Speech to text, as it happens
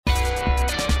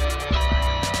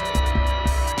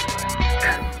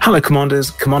Hello,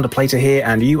 Commanders. Commander Plater here,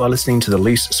 and you are listening to the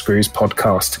Loose Screws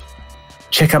podcast.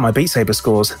 Check out my Beat Saber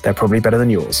scores. They're probably better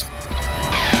than yours.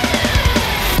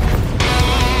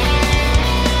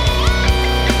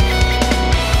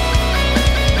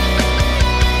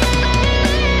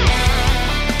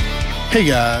 Hey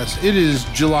guys, it is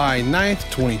July 9th,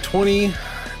 2020,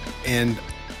 and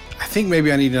I think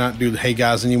maybe I need to not do the hey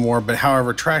guys anymore, but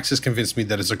however, Trax has convinced me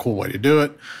that it's a cool way to do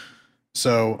it.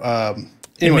 So,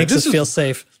 anyway, it makes us feel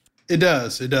safe. It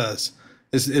does.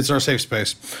 It's our safe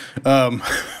space.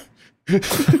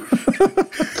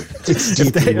 It's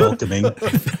deeply welcoming.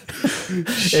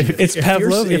 It's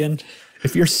Pavlovian.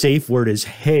 If your safe word is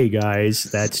hey guys,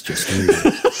 that's just rude.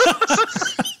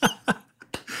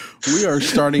 We are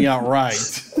starting out right.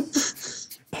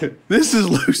 This is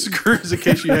Loose Screws. In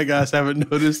case you guys haven't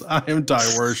noticed, I am Ty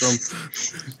Worsham.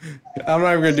 I'm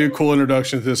not even going to do cool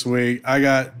introductions this week. I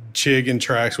got Chig and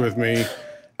Trax with me.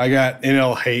 I got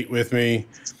NL Hate with me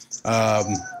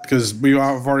because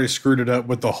I've already screwed it up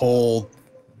with the whole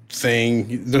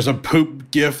thing. There's a poop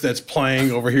gif that's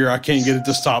playing over here. I can't get it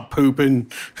to stop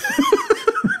pooping.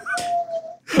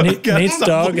 Nate's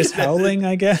dog is howling,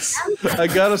 I guess. I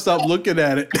gotta stop looking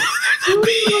at it.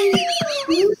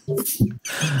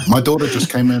 My daughter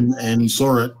just came in and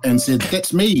saw it and said,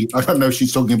 "That's me." I don't know if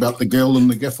she's talking about the girl in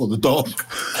the GIF or the dog.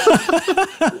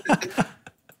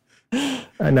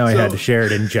 I know I had to share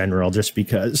it in general just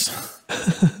because.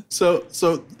 So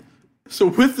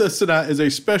with us tonight is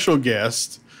a special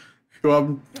guest who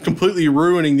I'm completely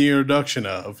ruining the introduction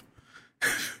of.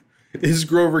 Is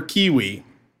Grover Kiwi.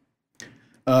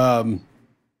 Grover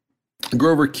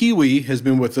Kiwi has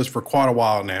been with us for quite a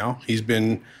while now. He's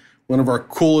been one of our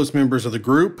coolest members of the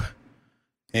group.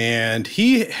 And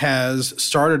he has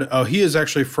started, he is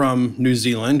actually from New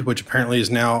Zealand, which apparently is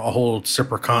now a whole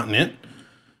separate continent,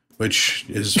 which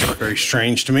is very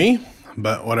strange to me,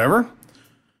 but whatever.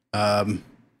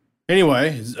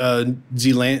 Anyway,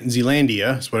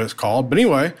 Zealandia is what it's called. But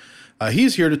anyway,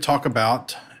 he's here to talk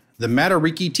about the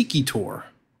Matariki Tiki Tour,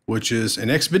 which is an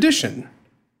expedition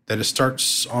that it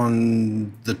starts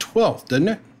on the 12th, doesn't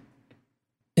it?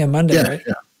 Yeah, Monday, right?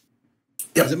 Yeah.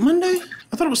 Is it Monday?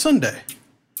 I thought it was Sunday.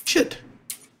 Shit.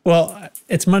 Well,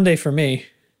 it's Monday for me.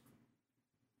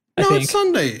 No, it's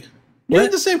Sunday. You're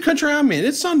in the same country I'm in.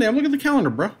 It's Sunday. I'm looking at the calendar,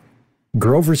 bro.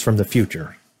 Grover's from the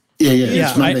future.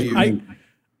 Yeah.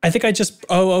 I think I just.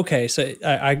 Oh, okay. So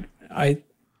I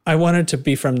wanted to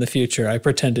be from the future. I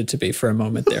pretended to be for a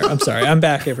moment there. I'm sorry. I'm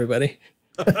back, everybody.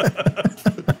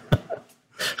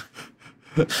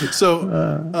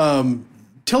 So,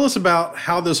 tell us about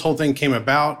how this whole thing came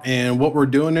about and what we're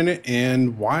doing in it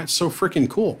and why it's so freaking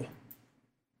cool.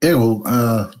 Yeah,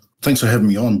 well, thanks for having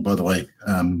me on, by the way.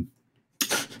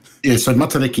 So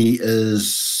Matariki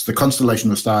is the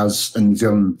constellation of stars in New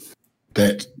Zealand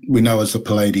that we know as the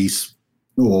Pleiades,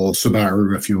 or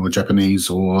Subaru if you're Japanese,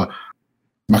 or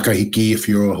Makahiki if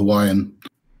you're Hawaiian.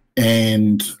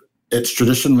 And it's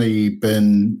traditionally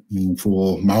been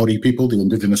for Māori people, the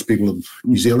indigenous people of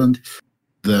New Zealand,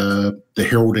 the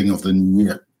heralding of the new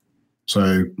year.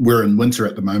 So we're in winter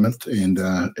at the moment and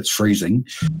it's freezing.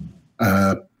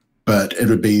 But it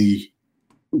would be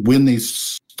when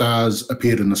these stars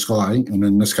appeared in the sky, and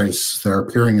in this case, they're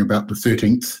appearing about the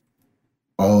 13th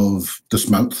of this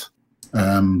month,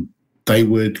 they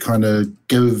would kind of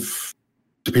give,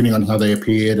 depending on how they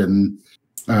appeared, and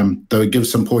they would give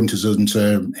some pointers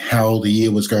into how the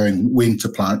year was going, when to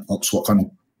plant crops, what kind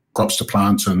of crops to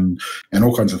plant, and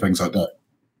all kinds of things like that.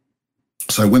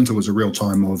 So winter was a real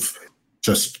time of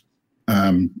just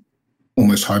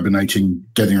almost hibernating,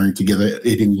 gathering together,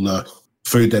 eating the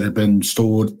food that had been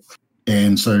stored.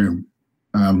 And so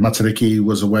Matariki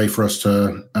was a way for us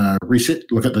to reset,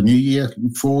 look at the new year,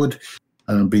 look forward,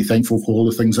 be thankful for all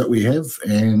the things that we have.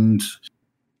 And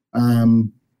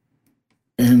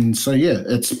so, yeah,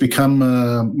 it's become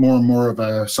more and more of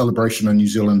a celebration in New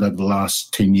Zealand over the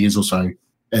last 10 years or so,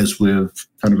 as we've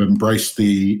kind of embraced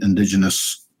the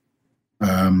indigenous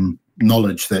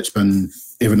knowledge that's been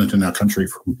evident in our country.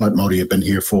 Like Māori have been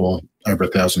here for over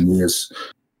 1,000 years.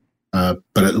 But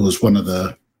it was one of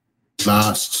the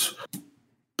last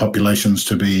populations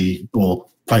to be, or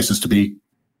places to be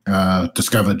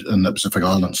discovered in the Pacific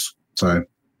Islands. So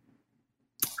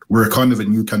we're a kind of a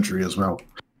new country as well.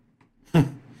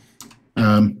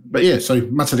 But yeah, so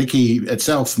Matariki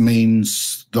itself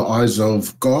means the eyes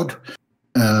of God.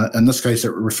 In this case,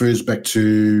 it refers back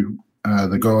to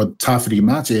the god Tawhiri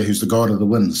Mātea, who's the god of the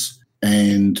winds.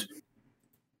 And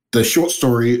the short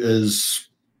story is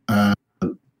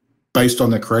based on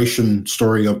the creation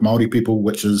story of Māori people,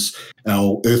 which is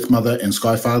our Earth Mother and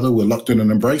Sky Father were locked in an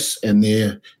embrace, and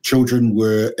their children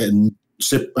were in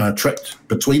trapped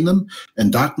between them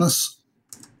in darkness.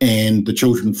 And the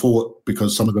children fought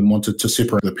because some of them wanted to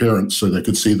separate the parents so they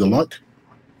could see the light.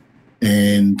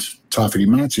 And Tawhiri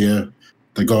Mātea,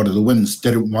 the god of the winds,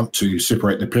 didn't want to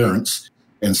separate the parents.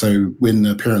 And so when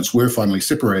the parents were finally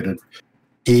separated,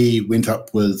 he went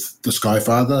up with the Sky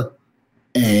Father,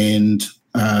 and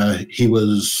he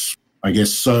was, I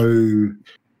guess, so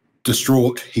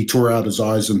distraught, he tore out his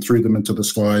eyes and threw them into the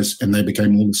skies, and they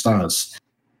became all the stars.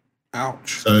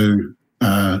 Ouch. So,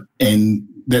 and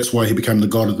that's why he became the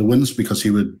god of the winds, because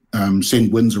he would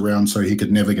send winds around so he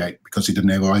could navigate, because he didn't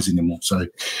have eyes anymore. So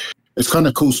it's kind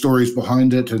of cool stories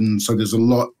behind it. And so there's a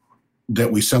lot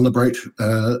that we celebrate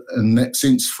in that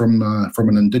sense from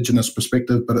an Indigenous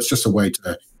perspective, but it's just a way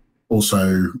to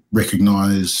also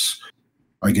recognise,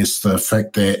 I guess, the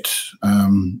fact that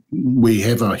we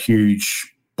have a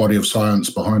huge body of science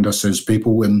behind us as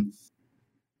people. And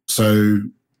so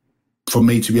for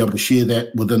me to be able to share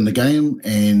that within the game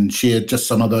and share just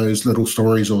some of those little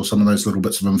stories or some of those little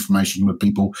bits of information with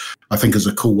people, I think is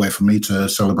a cool way for me to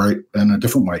celebrate in a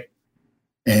different way.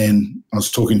 And I was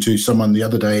talking to someone the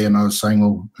other day, and I was saying,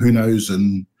 well, who knows,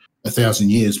 in 1,000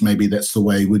 years, maybe that's the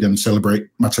way we're going to celebrate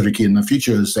Matariki in the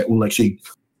future, is that we'll actually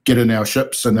get in our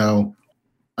ships and our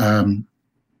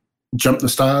jump the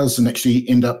stars and actually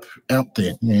end up out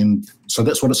there. And so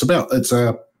that's what it's about. It's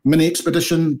a mini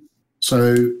expedition,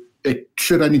 so it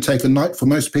should only take a night for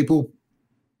most people,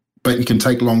 but you can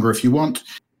take longer if you want,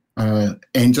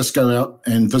 and just go out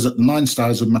and visit the 9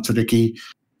 stars of Matariki,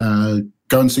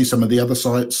 go and see some of the other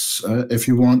sites if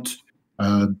you want,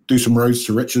 do some roads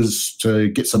to riches to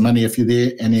get some money if you're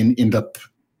there, and then end up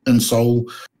in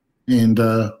Seoul and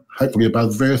hopefully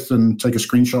above Earth, and take a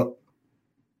screenshot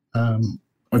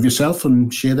of yourself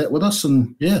and share that with us.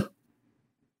 And yeah.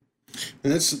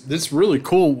 And that's really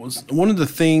cool. Was one of the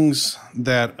things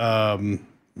that I've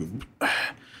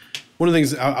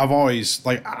always,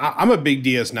 like, I'm a big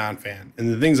DS9 fan, and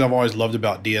the things I've always loved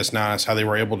about DS9 is how they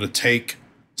were able to take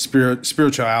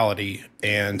spirituality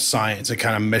and science and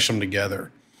kind of mesh them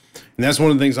together. And that's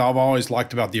one of the things I've always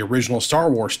liked about the original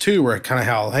Star Wars too, where it kind of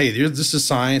how, hey, this is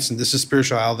science and this is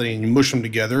spirituality, and you mush them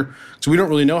together. So we don't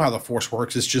really know how the Force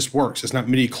works. It just works. It's not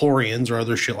midi-chlorians or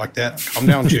other shit like that. Calm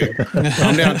down, Jake.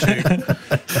 Calm down, Jake.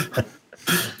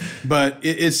 But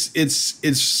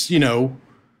it's you know,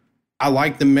 I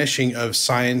like the meshing of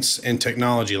science and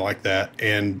technology like that,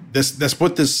 and that's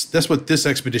what this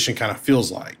expedition kind of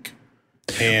feels like.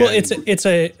 And well,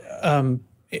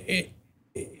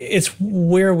 it's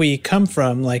where we come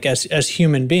from, like as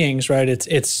human beings, right?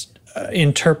 It's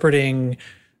interpreting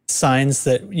signs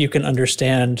that you can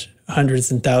understand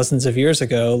hundreds and thousands of years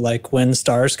ago, like when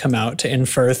stars come out, to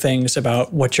infer things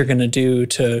about what you're going to do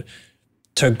to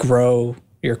grow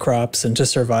your crops and to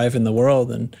survive in the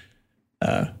world. And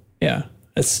yeah,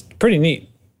 it's pretty neat.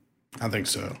 I think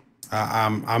so.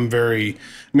 I'm very,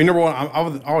 I mean, number one, I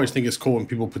always think it's cool when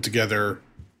people put together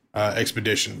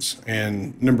expeditions.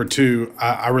 And number two,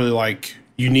 I really like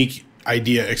unique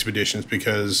idea expeditions,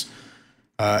 because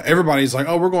everybody's like,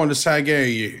 oh, we're going to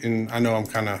Sagae. And I know I'm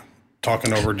kind of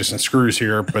talking over distant screws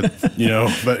here, but we're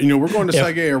going to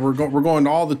Sagae, or we're going to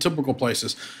all the typical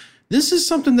places. This is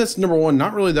something that's, number one,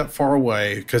 not really that far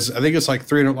away, because I think it's like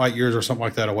 300 light years or something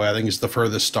like that away. I think it's the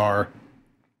furthest star.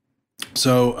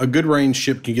 So a good range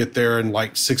ship can get there in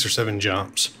like 6 or 7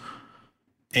 jumps.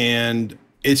 And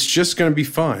it's just going to be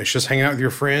fun. It's just hanging out with your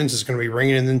friends. It's going to be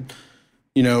ringing in,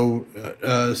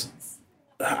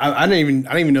 I didn't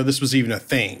even know this was even a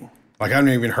thing. Like, I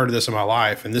haven't even heard of this in my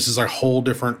life. And this is like a whole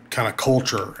different kind of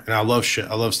culture. And I love shit.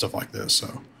 I love stuff like this.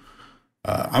 So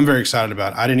I'm very excited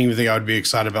about it. I didn't even think I would be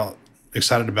excited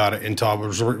about it until I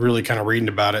was really kind of reading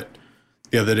about it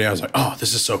the other day. I was like, oh,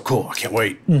 this is so cool. I can't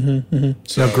wait. Mm-hmm, mm-hmm.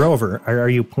 So now, Grover, are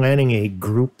you planning a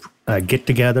group get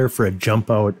together for a jump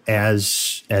out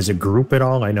as a group at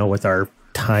all? I know with our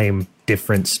time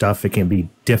different stuff, it can be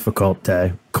difficult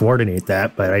to coordinate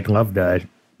that, but I'd love to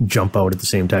jump out at the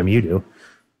same time you do.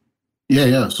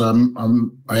 Yeah. So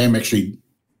I am actually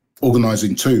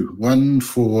organizing 2. One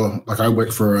for, like, I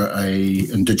work for a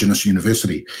Indigenous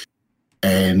university,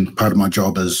 and part of my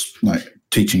job is like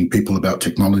teaching people about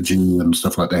technology and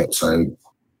stuff like that. So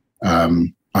I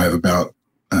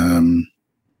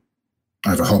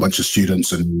have a whole bunch of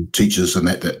students and teachers and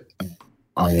that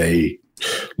I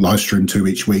live stream to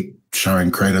each week, showing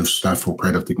creative stuff or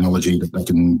creative technology that they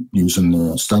can use in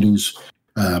their studies.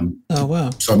 Oh, wow.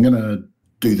 So I'm going to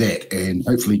do that and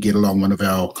hopefully get along one of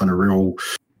our kind of real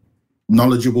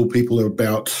knowledgeable people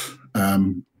about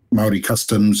Māori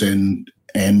customs and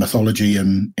mythology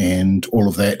and all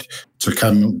of that, to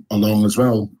come along as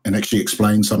well and actually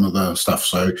explain some of the stuff.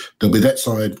 So there'll be that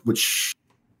side which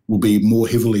will be more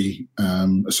heavily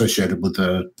associated with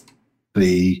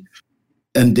the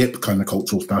in-depth kind of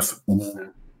cultural stuff.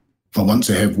 I want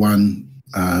to have one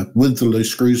with the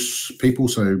Loose Screws people,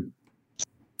 so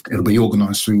it'll be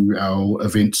organised through our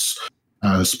events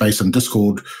space and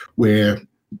Discord, where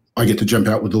I get to jump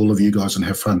out with all of you guys and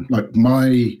have fun. Like,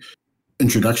 my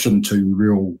introduction to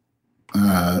real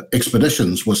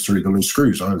expeditions was through the Loose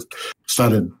Screws. I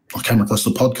came across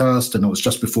the podcast, and it was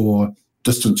just before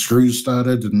Distant Screws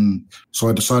started, and so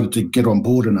I decided to get on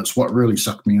board, and it's what really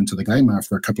sucked me into the game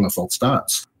after a couple of false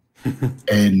starts.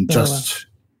 And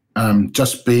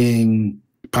just being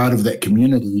part of that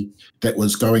community that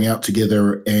was going out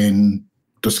together and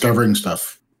discovering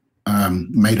stuff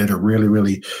made it a really,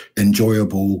 really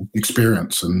enjoyable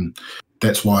experience. And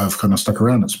that's why I've kind of stuck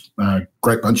around. It's a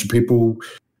great bunch of people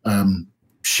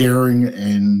sharing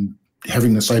and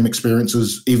having the same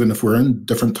experiences, even if we're in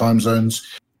different time zones.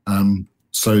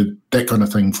 So that kind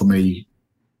of thing for me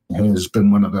has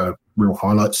been one of the real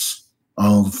highlights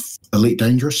of Elite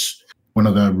Dangerous, one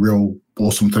of the real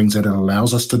awesome things that it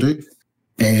allows us to do.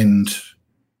 And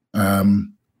I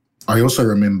also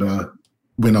remember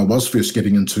when I was first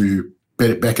getting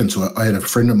back into it, I had a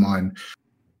friend of mine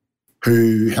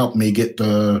who helped me get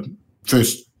the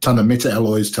first ton of meta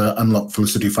alloys to unlock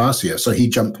Felicity Farseer. So he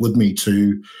jumped with me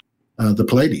to the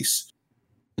Pleiades.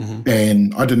 Mm-hmm.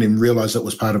 And I didn't even realize it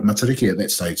was part of Matariki at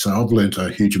that stage. So I've learned a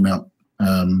huge amount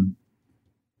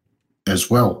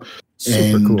as well.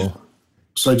 Super cool.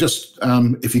 So just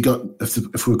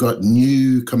if we've got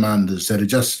new commanders that are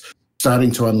just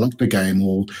starting to unlock the game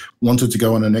or wanted to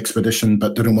go on an expedition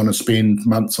but didn't want to spend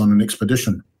months on an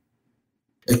expedition,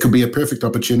 it could be a perfect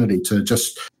opportunity to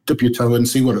just dip your toe in,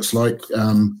 see what it's like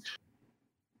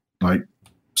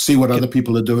see what other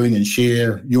people are doing and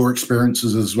share your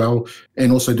experiences as well.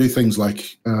 And also do things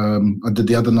like I did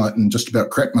the other night and just about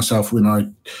cracked myself when I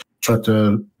tried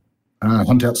to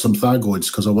hunt out some Thargoids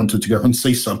because I wanted to go and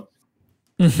see some.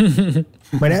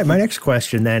 My next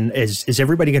question then is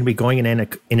everybody going to be going in an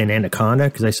Anaconda?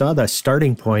 Because I saw the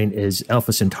starting point is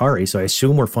Alpha Centauri, so I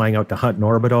assume we're flying out to hunt an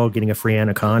orbital, getting a free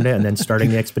Anaconda, and then starting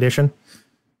the expedition?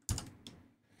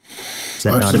 Is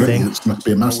that not a thing? It must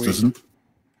be a must, isn't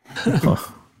it?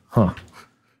 Huh.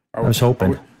 I was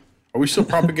hoping. Are we still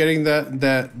propagating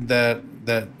that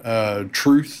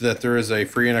truth that there is a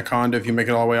free Anaconda if you make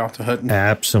it all the way out to Hutton?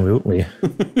 Absolutely.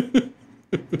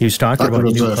 He was talking about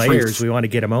new players. We want to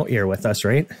get him out here with us,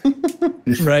 right?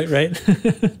 Right.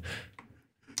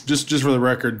 Just for the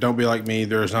record, don't be like me.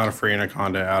 There is not a free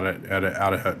Anaconda out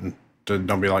at Hutton.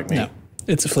 Don't be like me. No,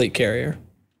 it's a fleet carrier.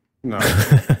 No.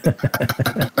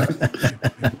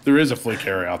 There is a fleet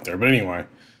carrier out there, but anyway.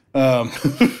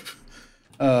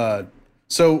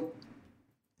 So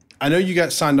I know you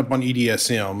got signed up on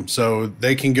EDSM, so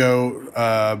they can go,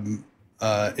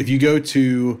 if you go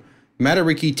to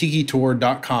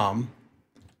MatarikiTikiTour.com,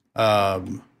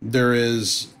 there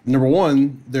is, number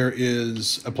one, there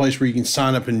is a place where you can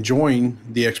sign up and join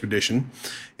the expedition.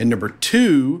 And number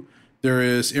two, there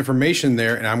is information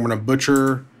there, and I'm going to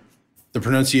butcher the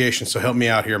pronunciation, so help me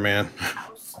out here, man.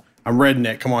 I'm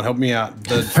redneck. Come on, help me out.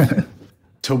 The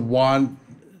Tawananga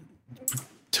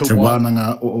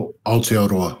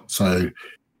Aotearoa. So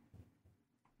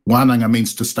Wananga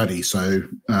means to study. So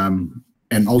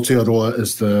and Aotearoa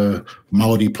is the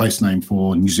Māori place name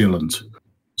for New Zealand.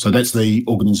 So that's the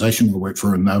organisation I work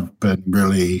for, and they've been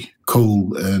really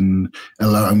cool in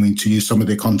allowing me to use some of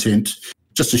their content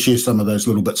just to share some of those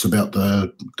little bits about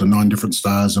the 9 different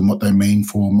stars and what they mean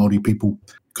for Māori people.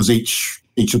 Because each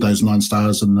of those 9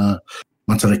 stars in the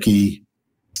Matariki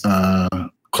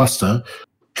cluster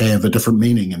have a different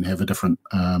meaning and have a different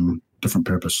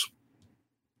purpose.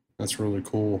 That's really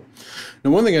cool.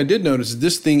 Now, one thing I did notice is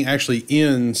this thing actually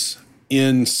ends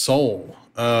in Seoul.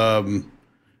 A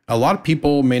lot of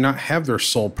people may not have their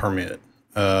Seoul permit.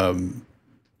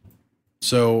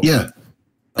 So yeah,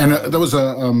 and there was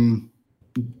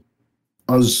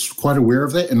I was quite aware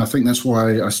of that, and I think that's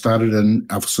why I started in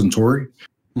Alpha Centauri,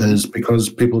 is because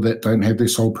people that don't have their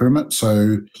Seoul permit.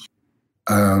 So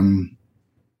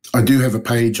I do have a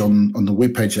page on the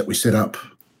webpage that we set up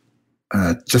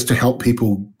just to help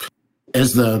people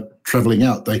as they're traveling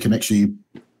out. They can actually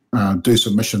do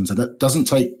some missions, and it doesn't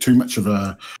take too much of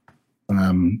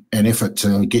an effort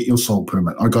to get your Seoul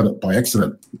permit. I got it by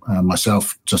accident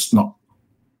myself, just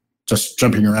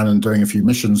jumping around and doing a few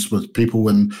missions with people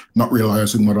and not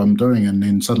realizing what I'm doing, and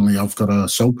then suddenly I've got a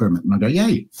Seoul permit, and I go,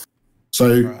 yay!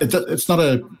 So right.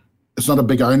 It's not a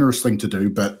big onerous thing to do,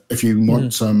 but if you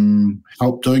want some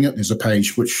help doing it, there's a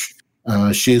page which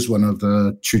shares one of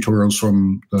the tutorials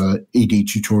from the ED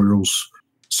tutorials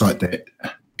site that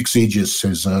Exegius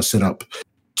has set up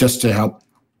just to help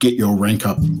get your rank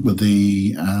up with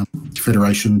the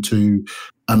Federation to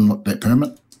unlock that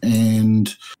permit.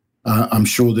 And I'm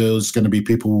sure there's going to be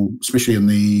people, especially in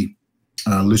the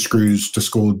Loose Screws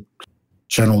Discord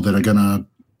channel, that are going to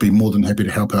be more than happy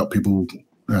to help out people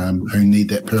who need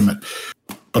that permit.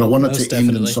 But I wanted to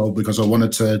end in Seoul because I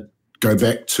wanted to go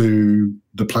back to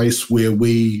the place where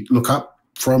we look up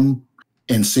from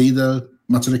and see the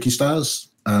Matariki stars,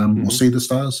 or see the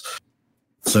stars.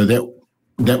 So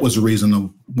that was the reason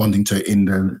of wanting to end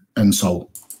in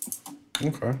Seoul.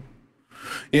 Okay.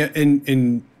 Yeah,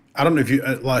 and I don't know if you,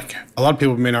 like, a lot of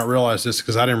people may not realize this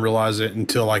because I didn't realize it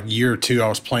until like year or two I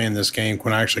was playing this game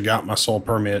when I actually got my Seoul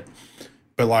permit.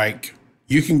 But like,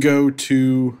 you can go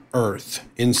to Earth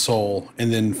in Seoul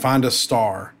and then find a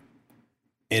star,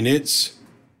 and it's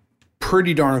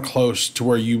pretty darn close to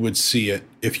where you would see it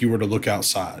if you were to look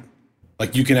outside.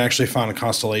 Like, you can actually find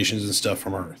constellations and stuff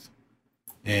from Earth.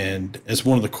 And it's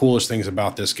one of the coolest things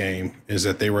about this game is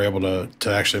that they were able to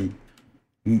actually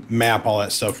map all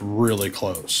that stuff really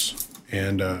close.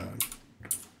 And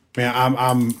man,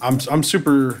 I'm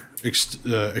super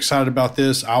excited about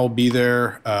this. I will be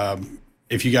there.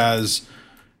 If you guys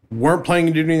weren't planning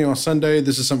to do anything on Sunday,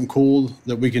 this is something cool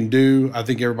that we can do. I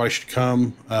think everybody should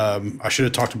come. I should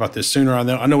have talked about this sooner.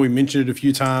 I know we mentioned it a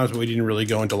few times, but we didn't really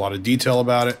go into a lot of detail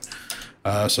about it.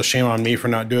 So shame on me for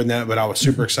not doing that, but I was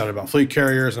super excited about fleet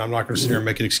carriers, and I'm not going to sit here and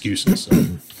make excuses.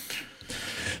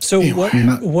 So what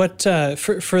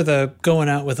for the going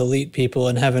out with elite people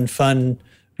and having fun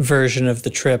version of the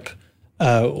trip,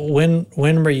 when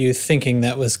were you thinking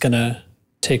that was going to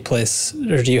take place,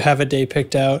 or do you have a day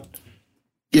picked out?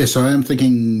 Yes, I am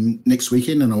thinking next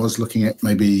weekend, and I was looking at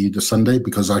maybe the Sunday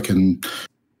because I can.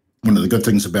 One of the good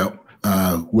things about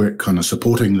work kind of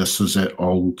supporting this is that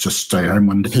I'll just stay home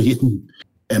one day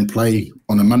and play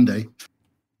on a Monday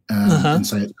and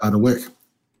say it's out of work.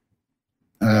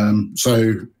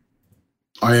 So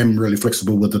I am really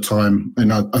flexible with the time,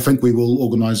 and I think we will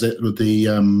organise that with the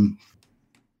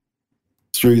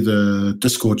through the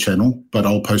Discord channel. But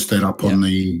I'll post that up on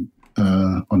the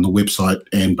website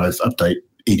and both update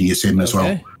EDSM as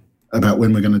well about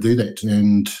when we're going to do that.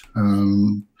 And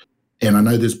I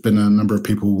know there's been a number of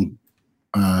people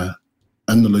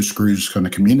in the Loose Screws kind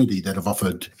of community that have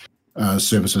offered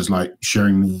services like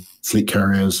sharing fleet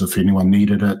carriers if anyone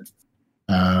needed it.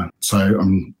 So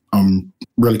I'm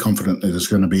really confident that there's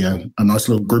going to be a nice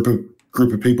little group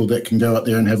of people that can go out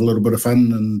there and have a little bit of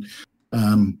fun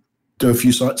and do a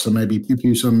few sites and maybe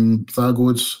pew some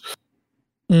Thargoids.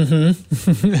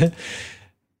 Mm-hmm.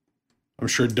 I'm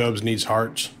sure Dubs needs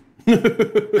hearts.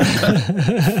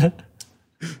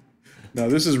 No,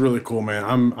 this is really cool, man.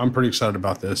 I'm pretty excited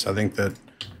about this. I think that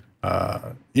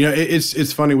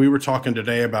it's funny. We were talking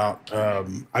today about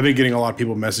I've been getting a lot of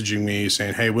people messaging me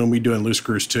saying, "Hey, when are we doing Loose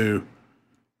Screws 2?"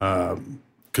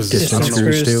 Because Distance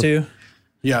Screws 2.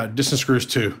 Yeah, Distance Screws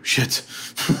 2. Shit.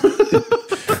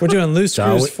 We're doing Loose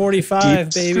Screws 45,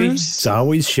 baby. It's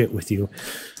always shit with you.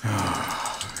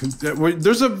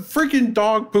 There's a freaking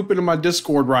dog pooping in my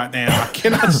Discord right now. I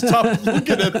cannot stop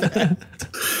looking at that.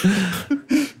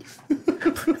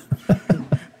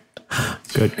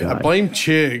 Good God. I blame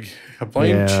Chig.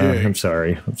 Chig. I'm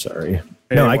sorry.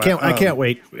 Anyway, No, I can't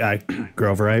wait,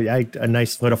 Grover. I a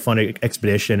nice little fun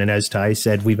expedition, and as Ty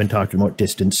said, we've been talking about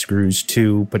Distance Screws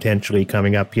 2 potentially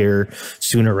coming up here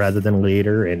sooner rather than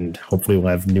later, and hopefully we'll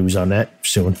have news on that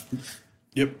soon.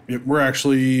 Yep. We're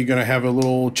actually going to have a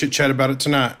little chit chat about it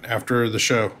tonight after the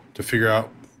show to figure out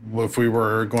if we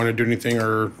were going to do anything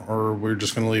or we're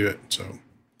just going to leave it. So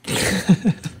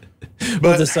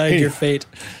we'll decide your fate.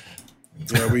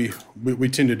 Yeah, we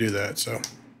tend to do that. So,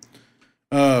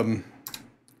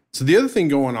 so the other thing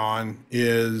going on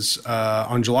is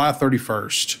on July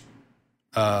 31st,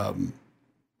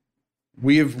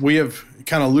 we have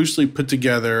kind of loosely put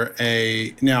together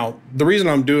now the reason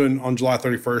I'm doing on July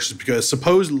 31st is because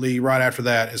supposedly right after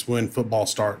that is when football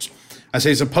starts. I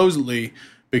say supposedly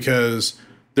because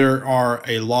there are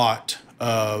a lot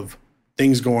of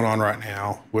things going on right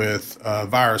now with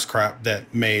virus crap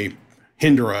that may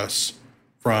hinder us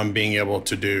from being able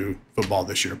to do football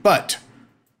this year. But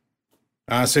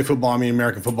I say football, I mean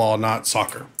American football, not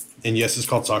soccer. And yes, it's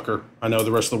called soccer. I know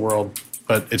the rest of the world,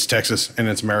 but it's Texas and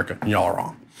it's America, and y'all are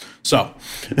wrong. So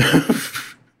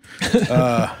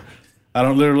I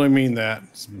don't literally mean that.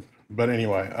 But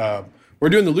anyway, we're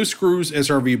doing the Loose Screws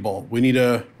SRV Bowl. We need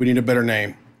a better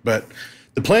name. But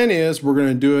the plan is we're going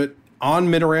to do it on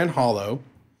Mitaran Hollow,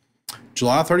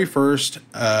 July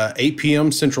 31st, 8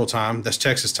 p.m. Central Time. That's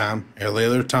Texas time. All the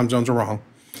other time zones are wrong.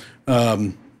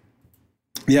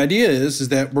 The idea is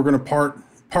that we're going to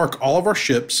park all of our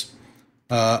ships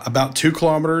about 2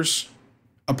 kilometers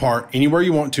apart, anywhere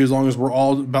you want to, as long as we're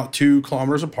all about 2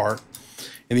 kilometers apart.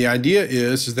 And the idea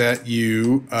is that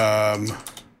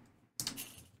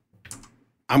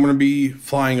I'm going to be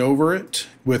flying over it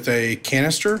with a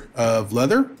canister of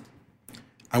leather.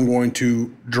 I'm going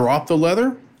to drop the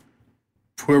leather.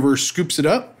 Whoever scoops it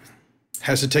up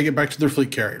has to take it back to their fleet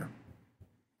carrier.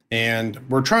 And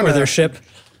we're trying to... their ship.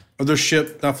 Or their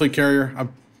ship, not fleet carrier. I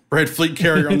read fleet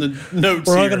carrier on the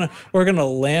notes here. We're gonna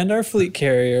land our fleet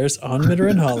carriers on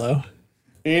Midoran Hollow.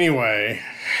 Anyway,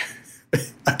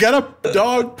 I got a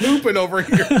dog pooping over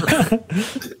here.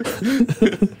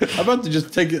 I'm about to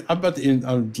just take it.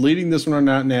 I'm deleting this one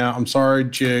right now. I'm sorry,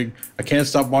 Chig. I can't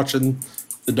stop watching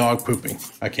the dog pooping.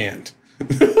 I can't.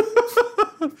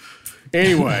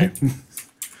 Anyway,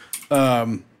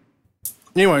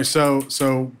 so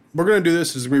we're gonna do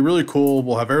this. It's gonna be really cool.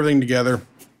 We'll have everything together,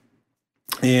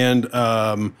 and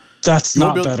that's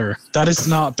not better. That is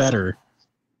not better.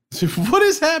 What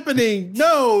is happening?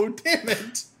 No, damn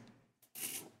it.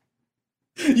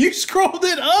 You scrolled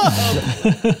it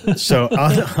up. So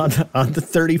on the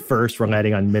 31st, we're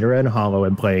landing on Midoran Hollow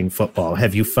and playing football.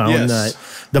 Have you found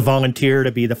the volunteer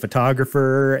to be the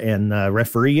photographer and the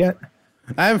referee yet?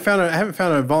 I haven't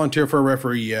found a volunteer for a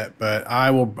referee yet, but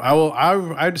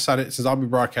I decided, since I'll be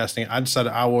broadcasting, I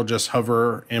decided I will just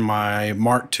hover in my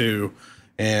Mark II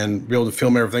and be able to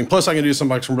film everything. Plus, I can do some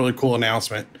really cool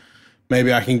announcement.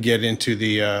 Maybe I can get into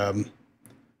the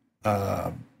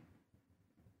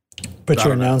put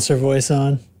your announcer voice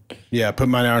on. Yeah, put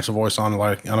my announcer voice on.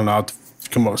 Like, I don't know, I'll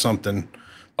come up with something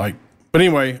like. But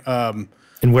anyway,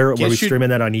 and were we streaming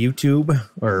that on YouTube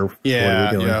or yeah, what are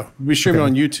we doing? Yeah, we stream it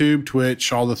on YouTube,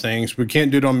 Twitch, all the things. We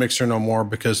can't do it on Mixer no more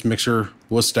because Mixer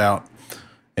wussed out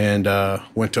and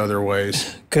went to other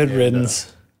ways. Good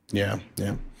riddance. Yeah.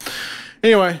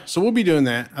 Anyway, so we'll be doing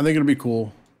that. I think it'll be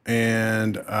cool,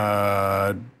 and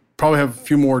probably have a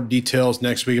few more details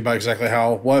next week about exactly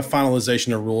how we'll have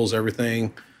finalization of rules,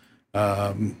 everything.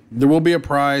 There will be a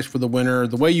prize for the winner.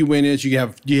 The way you win is you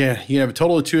have a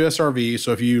total of 2 SRVs.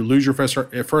 So if you lose your first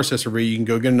SRV, you can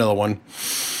go get another one.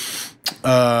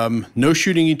 No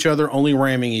shooting each other, only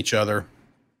ramming each other.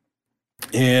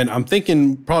 And I'm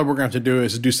thinking probably what we're going to have to do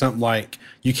is do something like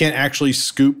you can't actually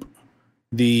scoop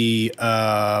the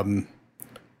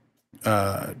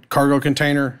cargo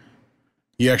container.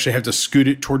 You actually have to scoot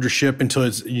it toward your ship until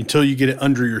you get it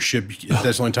under your ship.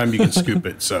 That's the only time you can scoop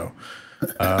it. So.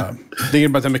 Thinking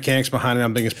about the mechanics behind it,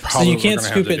 I'm thinking it's probably so you can't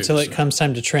scoop it till it comes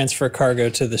time to transfer cargo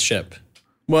to the ship.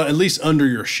 Well, at least under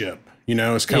your ship,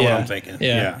 is kind of what I'm thinking.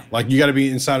 Yeah, like you got to be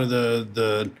inside of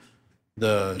the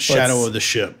shadow of the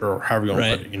ship, or however you want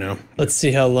to put it. Let's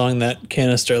see how long that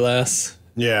canister lasts.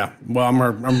 Yeah, well, I'm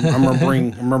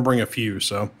gonna bring a few.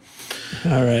 So,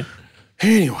 all right.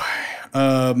 Anyway,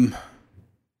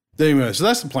 so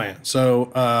that's the plan.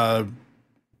 So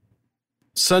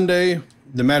Sunday,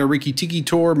 the Matariki Tiki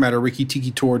Tour,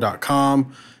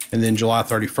 MatarikitikiTour.com. And then July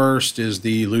 31st is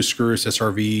the Loose Screws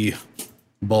SRV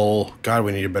Bowl. God,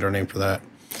 we need a better name for that.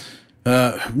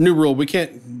 New rule, we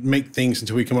can't make things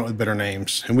until we come up with better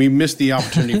names. And we missed the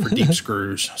opportunity for Deep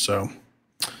Screws. So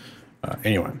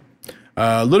anyway,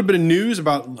 a little bit of news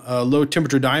about low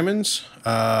temperature diamonds.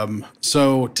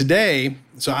 So today,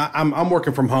 I'm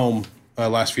working from home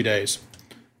last few days.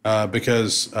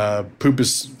 Because poop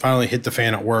has finally hit the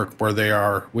fan at work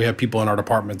where we have people in our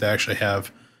department that actually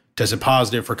have tested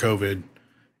positive for COVID.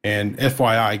 And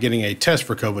FYI, getting a test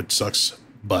for COVID sucks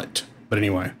butt. But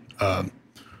anyway,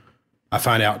 I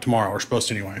find out tomorrow, or supposed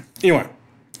to anyway. Anyway,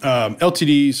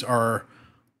 LTDs are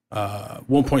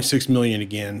 1.6 million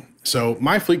again. So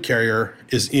my fleet carrier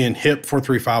is in HIP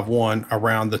 4351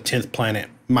 around the 10th planet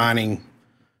mining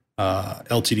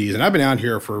LTDs. And I've been out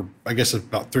here for, I guess,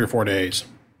 about 3 or 4 days.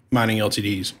 Mining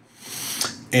LTDs.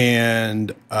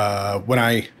 And when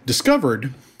I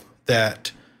discovered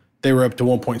that they were up to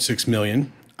 1.6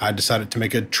 million, I decided to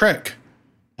make a trek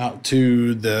out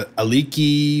to the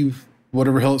Aliki,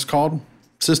 whatever the hell it's called,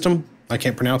 system. I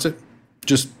can't pronounce it.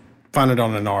 Just find it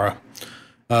on Inara.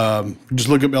 Just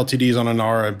look up LTDs on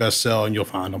Inara and Best Sell and you'll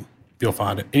find them. You'll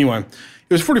find it. Anyway,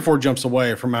 it was 44 jumps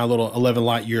away from my little 11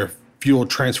 light year fuel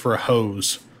transfer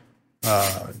hose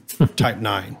Type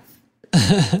 9.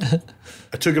 I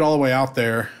took it all the way out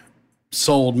there,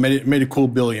 sold, made a cool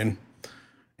billion.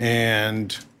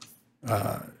 And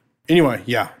anyway,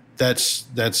 yeah, that's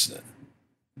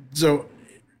so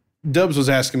Dubs was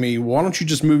asking me, why don't you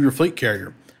just move your fleet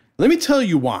carrier? Let me tell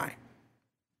you why.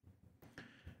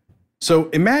 So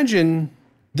imagine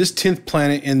this 10th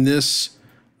planet in this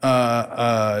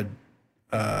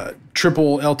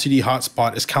triple LTD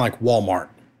hotspot is kind of like Walmart.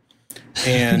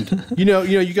 And you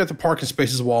got the parking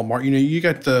spaces of Walmart. You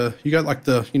got like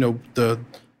the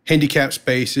handicap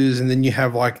spaces, and then you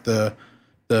have like the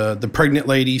pregnant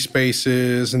lady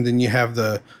spaces, and then you have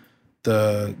the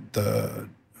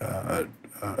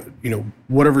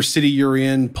whatever city you're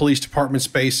in, police department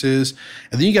spaces,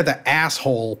 and then you got the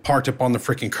asshole parked up on the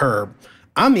freaking curb.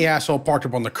 I'm the asshole parked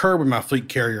up on the curb with my fleet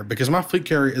carrier because my fleet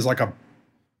carrier is like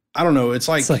it's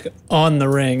like on the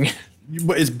ring.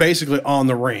 It's basically on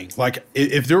the ring. Like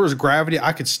if there was gravity,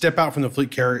 I could step out from the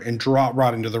fleet carrier and drop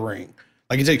right into the ring.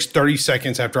 Like it takes 30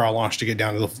 seconds after I launch to get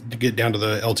down to the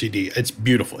LTD. It's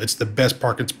beautiful. It's the best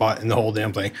parking spot in the whole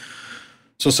damn thing.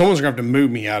 So someone's gonna have to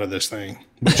move me out of this thing,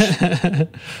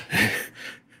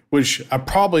 which I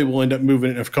probably will end up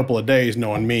moving in a couple of days.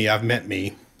 Knowing me, I've met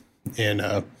me,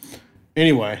 and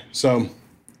anyway,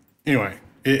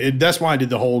 that's why I did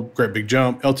the whole great big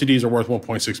jump. LTDs are worth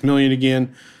 $1.6 million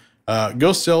again.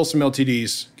 Go sell some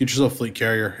LTDs. Get yourself a fleet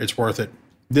carrier. It's worth it.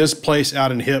 This place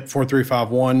out in HIP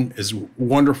 4351 is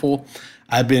wonderful.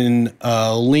 I've been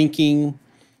linking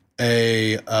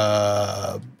a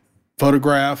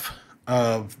photograph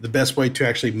of the best way to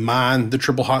actually mine the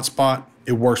triple hotspot.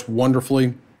 It works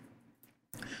wonderfully.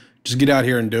 Just get out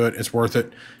here and do it. It's worth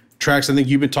it. Trax, I think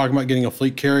you've been talking about getting a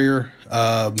fleet carrier.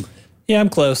 Yeah, I'm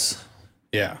close.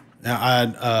 Yeah.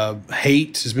 Now,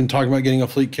 Hate has been talking about getting a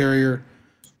fleet carrier.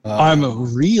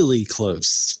 I'm really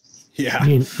close. Yeah.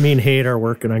 Me and Hate are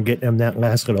working on getting them that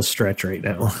last little stretch right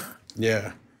now.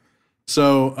 Yeah.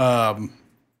 So,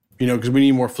 because we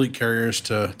need more fleet carriers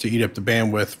to eat up the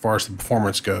bandwidth as far as the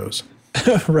performance goes.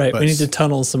 Right. We need to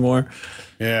tunnel some more.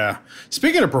 Yeah.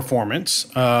 Speaking of performance,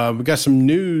 we got some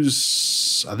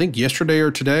news, I think yesterday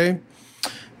or today,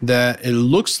 that it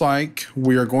looks like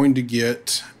we are going to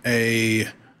get a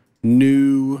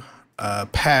new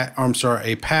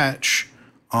patch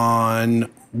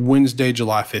on Wednesday,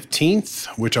 July 15th,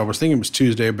 which I was thinking was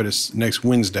Tuesday, but it's next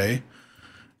Wednesday.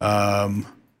 And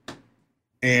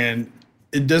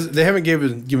they haven't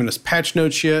given us patch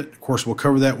notes yet. Of course, we'll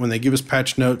cover that when they give us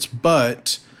patch notes,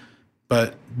 but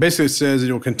basically it says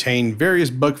it will contain various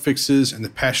bug fixes and the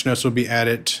patch notes will be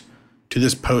added to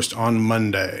this post on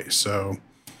Monday. So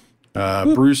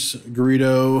Bruce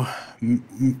Garrido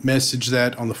messaged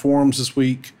that on the forums this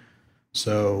week.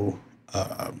 So,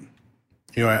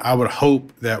 I would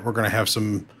hope that we're going to have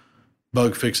some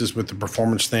bug fixes with the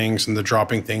performance things and the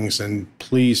dropping things, and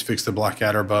please fix the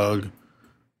Blackadder bug.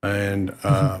 And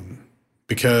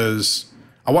because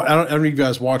I don't know if you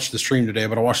guys watched the stream today,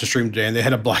 but I watched the stream today and they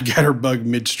had a Blackadder bug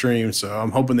midstream. So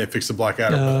I'm hoping they fix the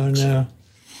Blackadder bug. Oh, no.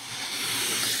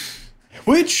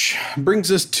 Which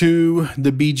brings us to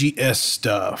the BGS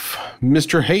stuff.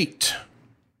 Mr. Hate,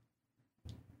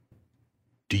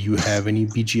 do you have any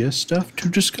BGS stuff to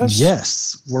discuss?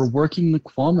 Yes, we're working the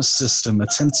Quama system,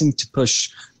 attempting to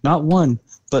push not one,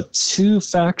 but two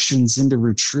factions into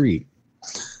retreat.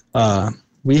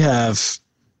 We have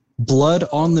Blood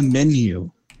on the Menu,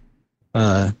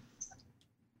 the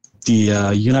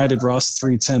United Ross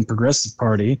 310 Progressive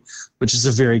Party, which is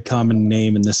a very common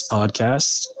name in this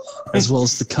podcast, as well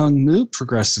as the Kung Mu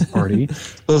Progressive Party.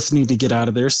 Both need to get out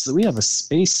of there so that we have a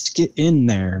space to get in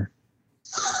there.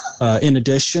 In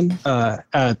addition,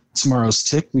 at tomorrow's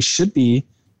tick, we should be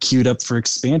queued up for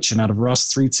expansion out of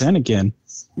Ross 310 again.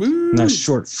 And that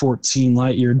short 14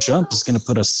 light year jump is going to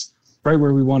put us right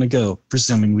where we want to go,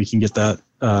 presuming we can get that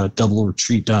double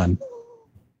retreat done.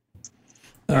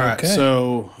 All right.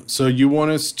 So you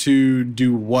want us to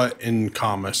do what in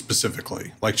Comma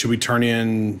specifically? Like, should we turn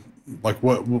in, like,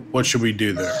 what should we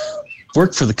do there?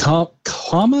 Work for the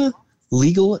Comma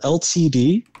Legal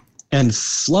Ltd. and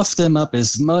fluff them up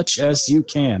as much as you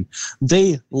can.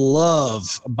 They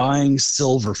love buying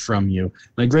silver from you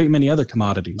and a great many other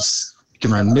commodities. You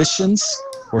can run missions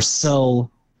or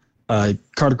sell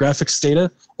cartographics data,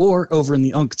 or over in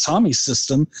the Unc-Tommy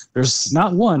system, there's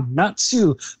not one, not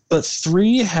two, but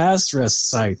 3 Hazres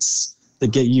sites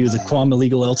that get you the Quama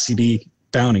Legal Ltd.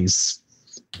 Bounties.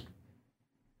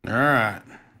 All right.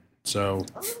 So.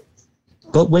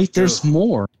 But wait, there's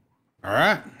more. All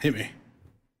right. Hit me.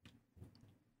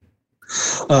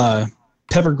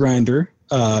 Pepper Grinder,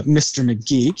 Mr.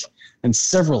 McGeek, and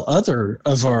several other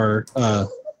of our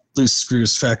Loose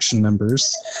Screws faction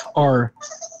members are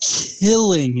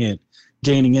killing it,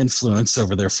 gaining influence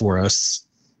over there for us.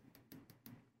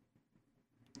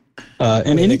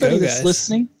 And anybody that's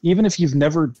listening, even if you've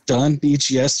never done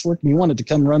BGS work and you wanted to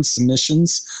come run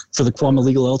submissions for the Quama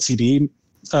Legal Ltd.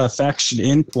 Faction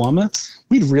in Quama,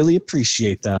 we'd really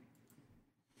appreciate that.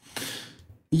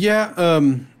 Yeah.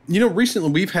 Recently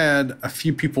we've had a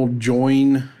few people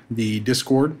join the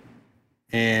Discord,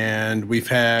 and we've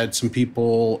had some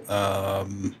people.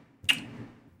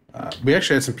 We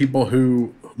actually had some people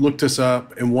who looked us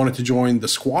up and wanted to join the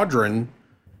squadron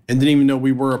and didn't even know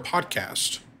we were a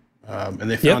podcast. And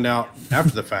they found out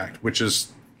after the fact, which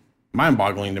is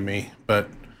mind-boggling to me. But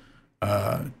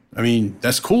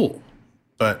that's cool.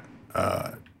 But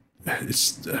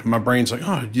it's my brain's like,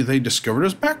 oh, they discovered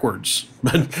us backwards.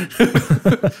 But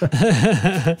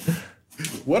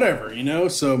whatever,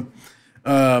 So,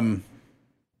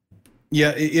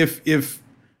 if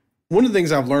one of the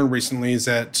things I've learned recently is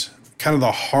that kind of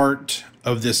the heart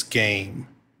of this game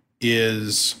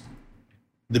is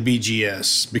the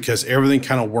BGS, because everything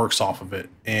kind of works off of it.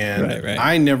 And right.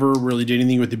 I never really did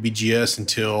anything with the BGS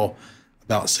until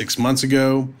about 6 months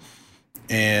ago.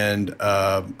 And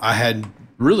I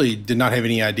did not have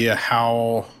any idea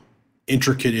how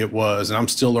intricate it was. And I'm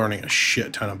still learning a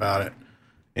shit ton about it.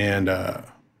 And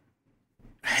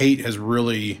Hate has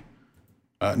really,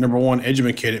 number one,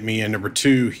 educated me. And number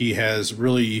two,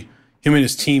 him and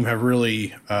his team have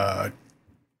really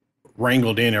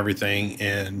wrangled in everything.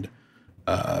 And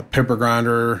Pepper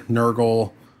Grinder,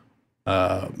 Nurgle,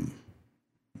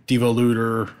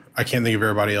 Devoluter. I can't think of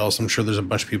everybody else. I'm sure there's a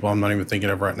bunch of people I'm not even thinking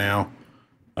of right now.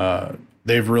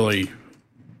 They've really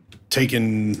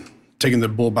taken the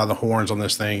bull by the horns on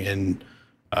this thing, and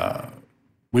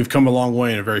we've come a long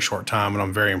way in a very short time, and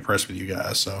I'm very impressed with you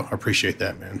guys. So I appreciate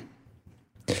that, man.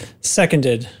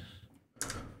 Seconded.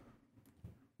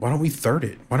 Why don't we third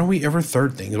it? Why don't we ever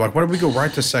third things? Like, why don't we go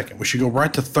right to second? We should go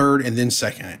right to third and then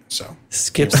second it. So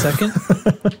skip second.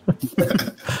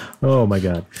 Oh my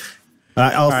God.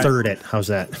 I'll third it. How's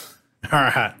that? All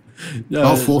right.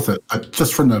 I'll fourth it.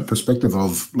 Just from the perspective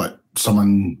of like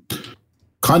someone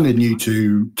kind of new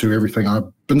to everything,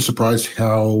 I've been surprised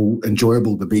how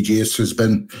enjoyable the BGS has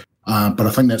been. But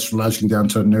I think that's largely down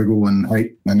to Nurgle and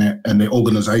Hate and their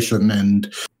organization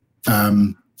and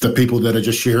the people that are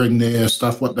just sharing their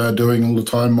stuff, what they're doing all the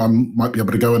time. I might be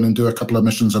able to go in and do a couple of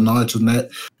missions a night and that,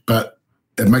 but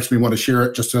it makes me want to share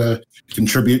it just to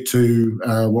contribute to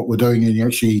what we're doing. And you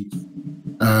actually,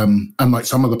 unlike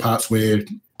some of the parts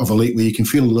of Elite where you can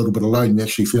feel a little bit alone, you're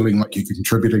actually feeling like you're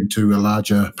contributing to a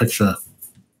larger picture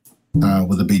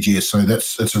with the BGS. So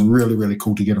it's really, really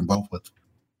cool to get involved with.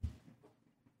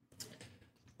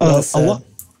 A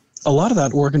lot of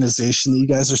that organization that you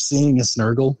guys are seeing is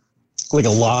Nurgle. Like a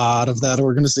lot of that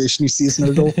organization you see is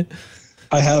Nurgle.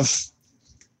 I have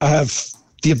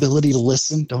the ability to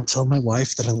listen. Don't tell my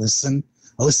wife that I listen.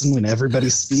 I listen when everybody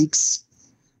speaks.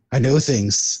 I know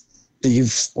things that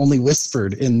you've only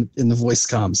whispered in the voice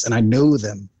comms, and I know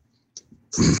them.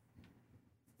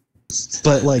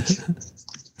 But like,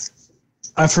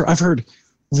 I've heard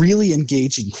really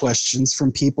engaging questions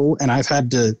from people, and I've had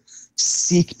to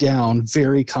seek down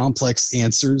very complex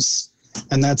answers,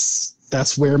 and that's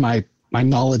where my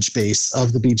knowledge base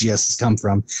of the BGS has come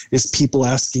from, is people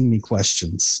asking me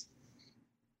questions.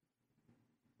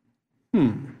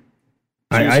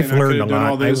 I've learned a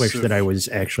lot. I wish that I was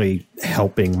actually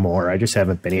helping more. I just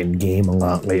haven't been in game a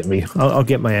lot lately. I'll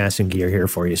get my ass in gear here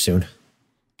for you soon.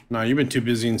 No, you've been too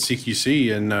busy in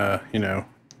CQC and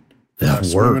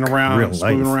swimming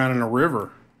around in a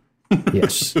river.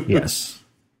 Yes.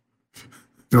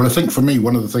 I think for me,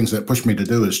 one of the things that pushed me to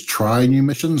do is try new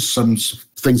missions, some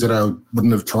things that I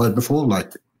wouldn't have tried before,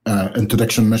 like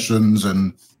interdiction missions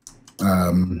and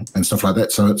stuff like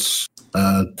that. So it's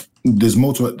there's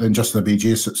more to it than just the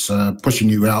BGS. It's pushing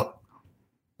you out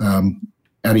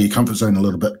of your comfort zone a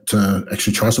little bit to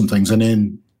actually try some things. And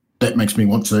then that makes me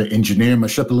want to engineer my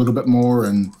ship a little bit more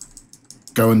and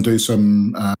go and do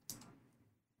some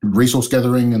resource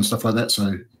gathering and stuff like that.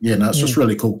 So, it's just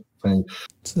really cool. So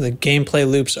the gameplay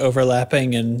loops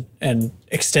overlapping and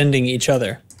extending each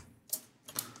other.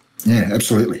 Yeah,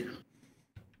 absolutely.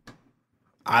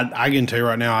 I can tell you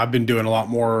right now, I've been doing a lot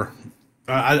more.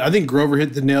 I think Grover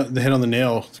hit the head on the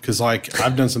nail, because like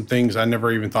I've done some things I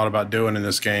never even thought about doing in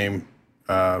this game.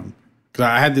 Because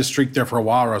I had this streak there for a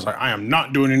while where I was like, I am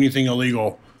not doing anything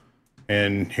illegal,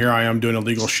 and here I am doing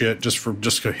illegal shit just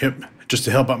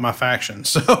to help out my faction.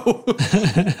 So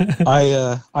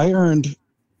I earned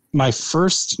my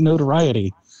first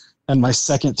notoriety and my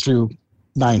second through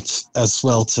 9th as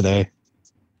well today.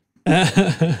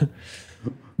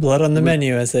 Blood on the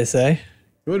menu, as they say.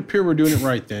 It would appear we're doing it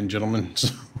right then, gentlemen.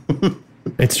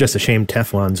 It's just a shame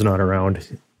Teflon's not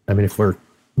around. I mean, if we're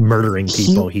murdering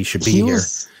people, he should be here.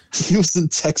 He was in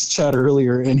text chat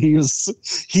earlier, and he's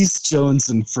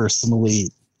jonesing for some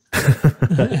Elite.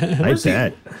 I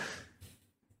bet.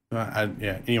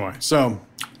 Anyway, so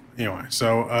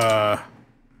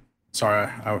Sorry,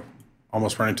 I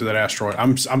almost ran into that asteroid.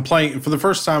 I'm playing for the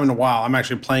first time in a while. I'm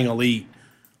actually playing Elite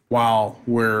while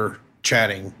we're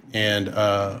chatting, and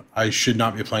I should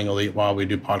not be playing Elite while we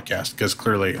do podcast because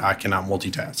clearly I cannot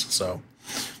multitask. So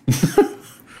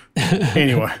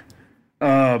anyway,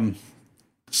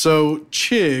 so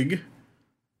Chig,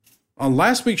 on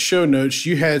last week's show notes,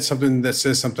 you had something that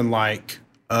says something like,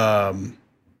 how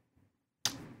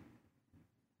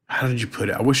did you put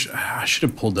it? I wish I should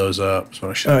have pulled those up. That's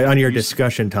what I should on your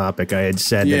discussion topic, I had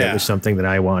said that it was something that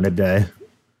I wanted to.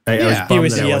 He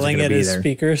was yelling at his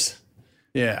speakers.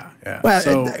 Yeah. Well,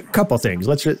 so, a couple things.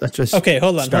 Let's just. Okay,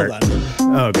 hold on.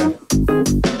 Oh, okay.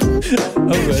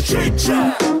 Oh, good.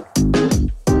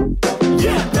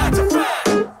 Yeah, that's a fact.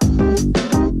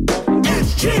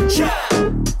 It's Chig-Chat.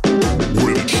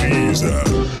 Where the cheese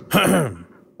at?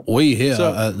 We here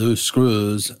at Loose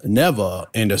Screws never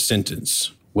end a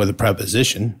sentence with a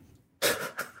preposition.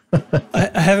 I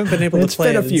haven't been able to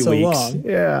play it in so weeks. Long.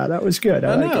 Yeah, that was good.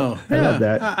 I know. I love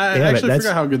that. I actually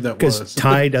forgot how good that was. Because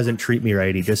Ty doesn't treat me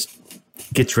right. He just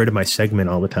gets rid of my segment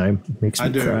all the time. Makes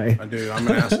me cry. I do. I'm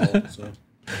an asshole. So.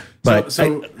 But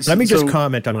let me just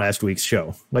comment on last week's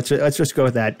show. Let's just go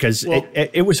with that because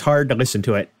it was hard to listen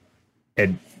to it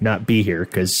and not be here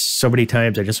because so many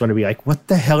times I just want to be like, what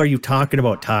the hell are you talking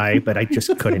about, Ty? But I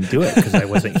just couldn't do it because I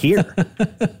wasn't here.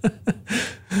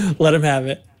 Let him have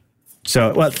it.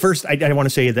 So, well, first, I want to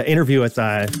say the interview with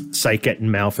Psyket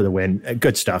and Mal for the win.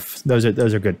 Good stuff. Those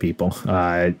are good people.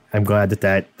 I'm glad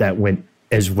that went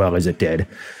as well as it did.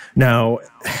 Now,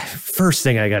 first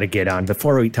thing I got to get on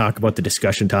before we talk about the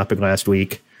discussion topic last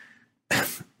week.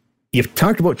 You've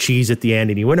talked about cheese at the end,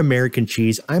 and you went American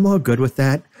cheese. I'm all good with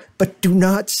that. But do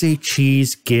not say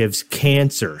cheese gives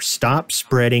cancer. Stop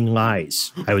spreading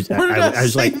lies. I was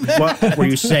like, what were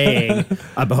you saying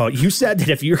about? You said that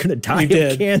if you're going to die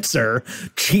of cancer,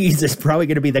 cheese is probably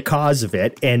going to be the cause of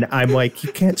it. And I'm like,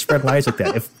 you can't spread lies like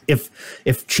that.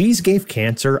 If cheese gave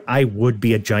cancer, I would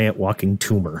be a giant walking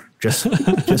tumor. Just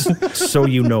so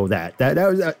you know that.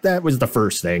 That was the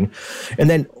first thing.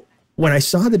 And then when I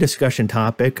saw the discussion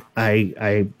topic,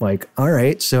 I like, all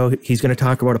right, so he's going to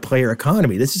talk about a player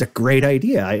economy. This is a great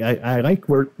idea. I like,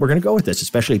 we're going to go with this,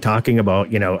 especially talking about,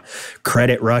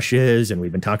 credit rushes. And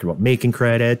we've been talking about making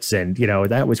credits and,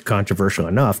 that was controversial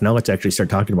enough. Now let's actually start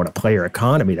talking about a player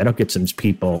economy. That'll get some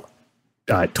people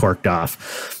torqued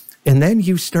off. And then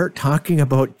you start talking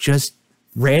about just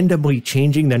randomly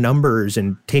changing the numbers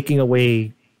and taking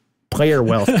away player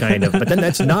wealth kind of, but then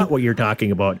that's not what you're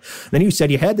talking about. Then you said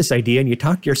you had this idea and you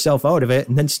talked yourself out of it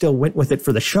and then still went with it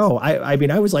for the show. I mean,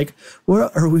 I was like,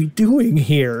 what are we doing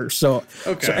here? So,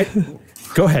 okay.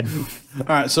 Go ahead. All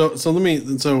right. So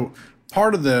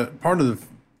part of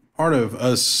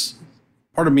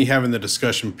me having the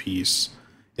discussion piece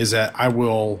is that I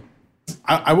will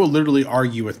literally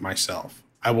argue with myself.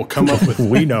 I will come up with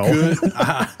we know.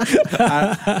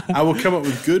 I will come up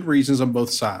with good reasons on both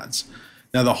sides.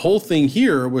 Now, the whole thing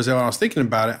here was that when I was thinking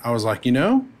about it, I was like,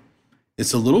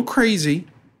 it's a little crazy,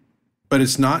 but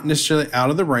it's not necessarily out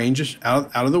of the range,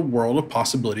 out of the world of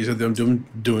possibilities of them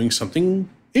doing something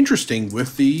interesting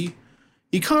with the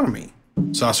economy.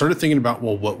 So I started thinking about,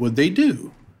 well, what would they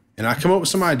do? And I come up with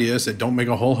some ideas that don't make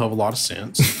a whole hell of a lot of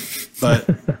sense. But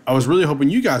I was really hoping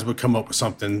you guys would come up with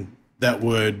something that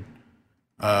would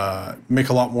make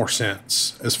a lot more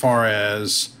sense as far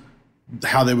as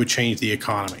how they would change the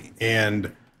economy.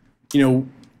 And,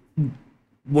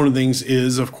 one of the things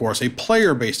is, of course, a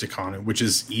player-based economy, which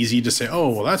is easy to say, oh,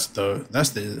 well, that's the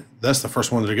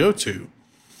first one to go to.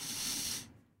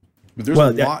 But there's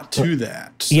a lot to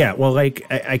that. Yeah, well, like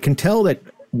I can tell that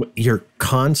your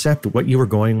concept, what you were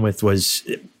going with was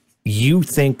you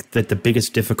think that the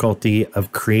biggest difficulty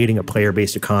of creating a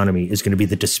player-based economy is going to be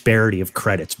the disparity of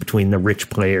credits between the rich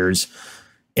players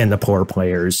and the poor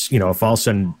players. If all of a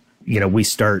sudden, we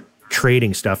start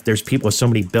trading stuff, there's people with so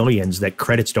many billions that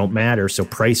credits don't matter. So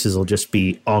prices will just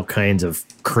be all kinds of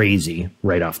crazy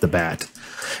right off the bat.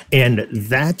 And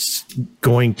that's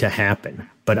going to happen.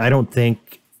 But I don't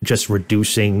think just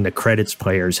reducing the credits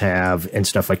players have and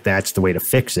stuff like that's the way to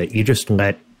fix it. You just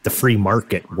let the free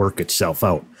market work itself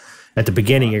out. At the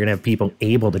beginning, you're going to have people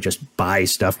able to just buy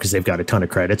stuff because they've got a ton of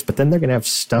credits, but then they're going to have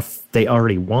stuff they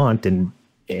already want and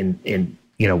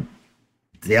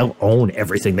they'll own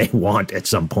everything they want at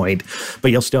some point, but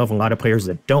you'll still have a lot of players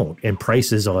that don't, and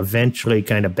prices will eventually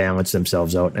kind of balance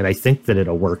themselves out. And I think that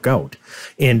it'll work out.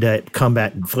 And to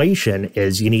combat inflation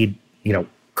is you need,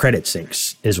 credit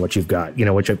sinks is what you've got,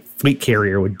 which a fleet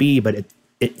carrier would be, but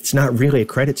it's not really a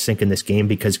credit sink in this game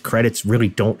because credits really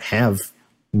don't have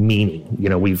meaning.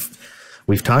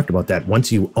 We've talked about that.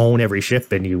 Once you own every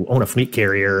ship and you own a fleet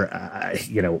carrier,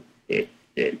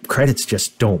 credits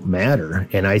just don't matter.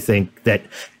 And I think that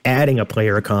adding a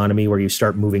player economy where you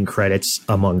start moving credits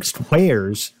amongst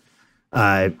players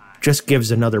just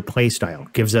gives another play style,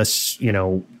 gives us,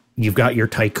 you've got your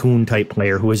tycoon type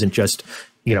player who isn't just,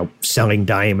 selling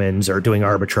diamonds or doing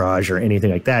arbitrage or anything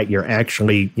like that. You're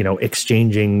actually,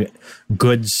 exchanging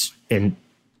goods and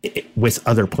with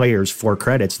other players for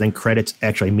credits. Then credits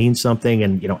actually mean something.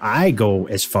 And, I go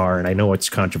as far, and I know it's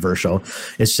controversial,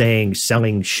 as saying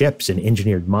selling ships and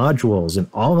engineered modules and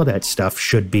all of that stuff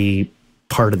should be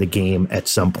part of the game at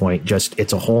some point. Just,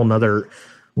 it's a whole nother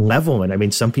level. And I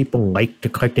mean, some people like to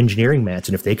collect engineering mats,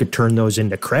 and if they could turn those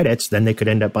into credits, then they could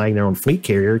end up buying their own fleet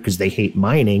carrier because they hate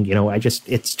mining.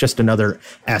 It's just another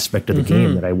aspect of the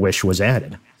game that I wish was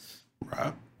added.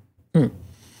 Right.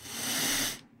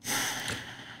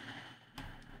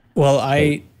 Well,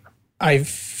 I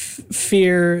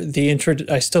fear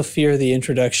I still fear the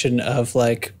introduction of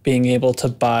like being able to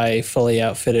buy fully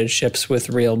outfitted ships with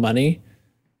real money.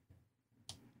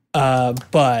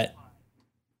 But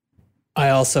I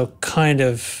also kind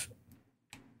of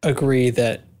agree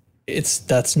that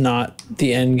that's not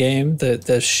the end game.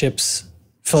 The ships,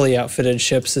 fully outfitted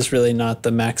ships, is really not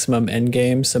the maximum end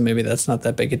game. So maybe that's not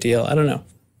that big a deal. I don't know.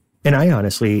 And I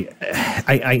honestly,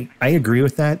 I agree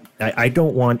with that. I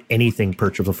don't want anything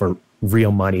purchasable for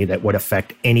real money that would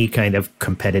affect any kind of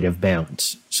competitive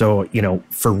balance. So,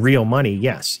 for real money,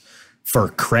 yes. For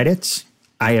credits,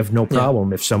 I have no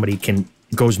problem if somebody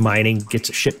goes mining, gets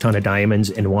a shit ton of diamonds,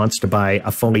 and wants to buy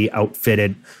a fully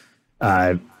outfitted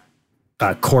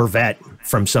Corvette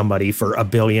from somebody for $1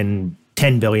 billion,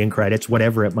 10 billion credits,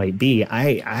 whatever it might be.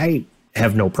 I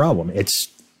have no problem.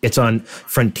 It's on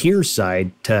Frontier's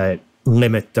side to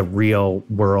limit the real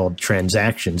world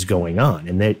transactions going on.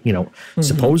 And that,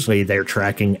 supposedly they're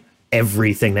tracking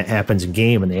everything that happens in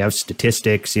game, and they have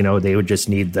statistics. They would just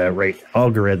need the right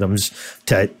algorithms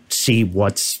to see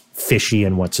what's fishy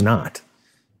and what's not.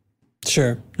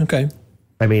 Sure. Okay.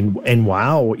 I mean, and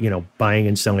WoW, buying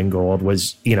and selling gold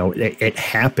was, it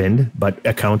happened, but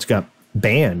accounts got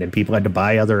banned and people had to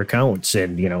buy other accounts.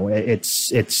 And,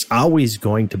 it's always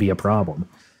going to be a problem.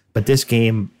 But this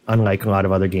game, unlike a lot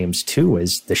of other games too,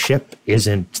 is the ship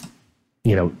isn't,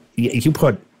 you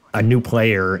put a new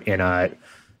player in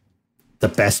the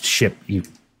best ship you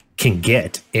can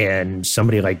get, and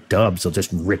somebody like Dubs will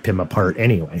just rip him apart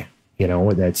anyway.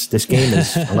 This game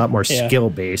is a lot more skill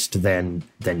based than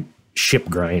ship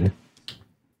grind.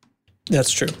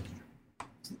 That's true.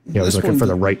 He's looking for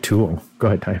the right tool. Go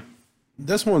ahead, Ty.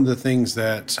 That's one of the things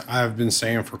that I've been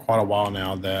saying for quite a while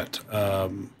now, that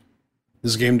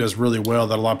this game does really well,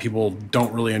 that a lot of people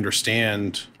don't really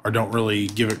understand or don't really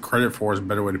give it credit for, is a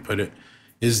better way to put it,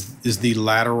 is the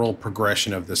lateral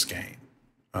progression of this game.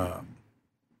 The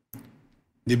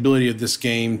ability of this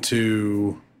game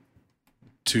to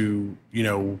how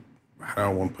do I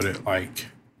want to put it, like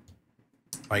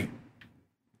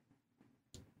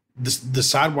the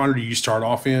Sidewinder you start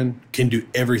off in can do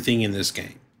everything in this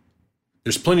game.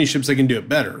 There's plenty of ships that can do it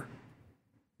better,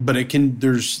 but it can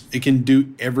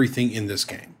do everything in this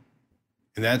game.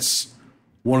 And that's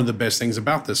one of the best things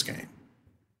about this game.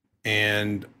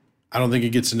 And I don't think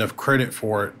it gets enough credit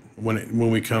for it when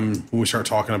we start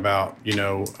talking about,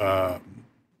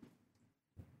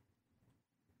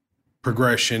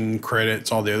 progression,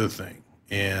 credits, all the other thing.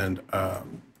 And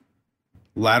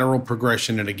lateral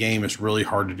progression in a game is really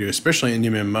hard to do, especially in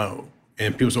MMO.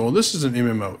 And people say, well, this is an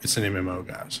MMO. It's an MMO,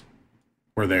 guys.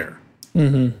 We're there.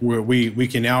 Mm-hmm. We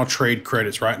can now trade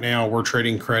credits. Right now, we're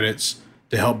trading credits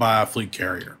to help buy a fleet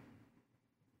carrier.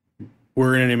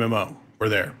 We're in an MMO. We're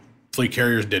there. Fleet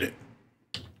carriers did it.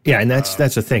 Yeah, and that's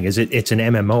the thing. It's an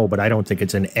MMO, but I don't think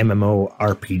it's an MMO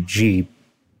RPG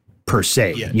per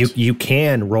se. Yes. You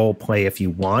can role play if you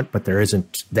want, but there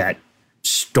isn't that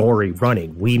story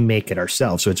running. We make it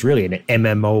ourselves, so it's really an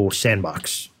MMO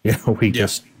sandbox.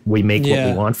 We make what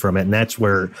we want from it, and that's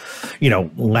where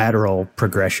lateral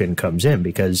progression comes in,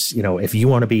 because if you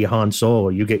want to be Han Solo,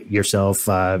 you get yourself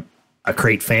a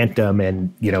Crate Phantom,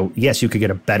 and yes, you could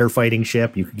get a better fighting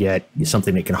ship, you could get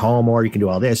something that can haul more, you can do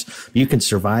all this, but you can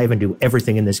survive and do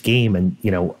everything in this game, and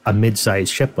a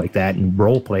mid-sized ship like that, and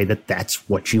role play that's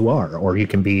what you are. Or you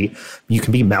can be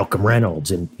Malcolm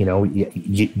Reynolds, and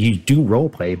you do role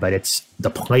play, but it's the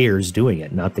players doing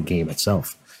it, not the game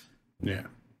itself. Yeah.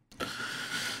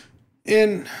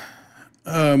 And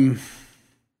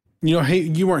hey,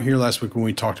 you weren't here last week when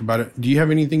we talked about it. Do you have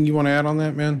anything you want to add on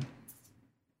that, man?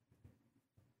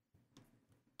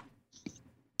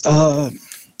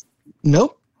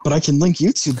 Nope, but I can link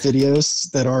YouTube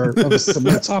videos that are of a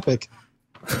similar topic.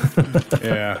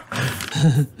 Yeah.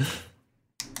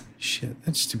 Shit,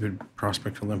 that's stupid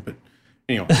Prospector Limpet.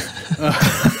 Anyway.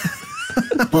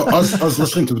 Well, I was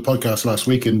listening to the podcast last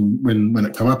week and when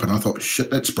it came up, and I thought, shit,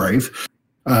 that's brave.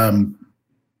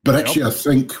 But actually, I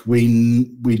think we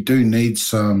do need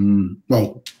some.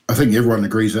 Well, I think everyone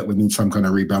agrees that we need some kind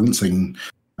of rebalancing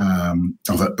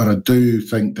of it. But I do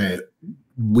think that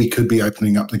we could be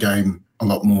opening up the game a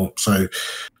lot more. So,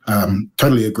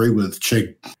 totally agree with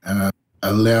Chig,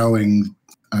 allowing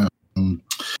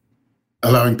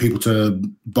people to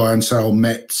buy and sell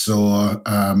mats or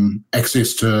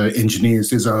access to engineers.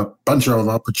 There's a bunch of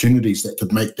opportunities that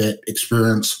could make that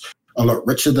experience a lot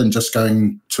richer than just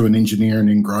going to an engineer and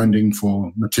then grinding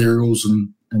for materials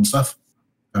and stuff.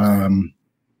 And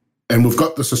we've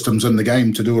got the systems in the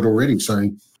game to do it already. So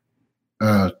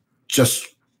just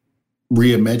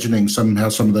reimagining how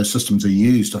some of those systems are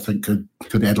used, I think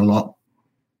could add a lot.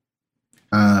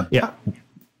 Yeah.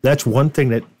 That's one thing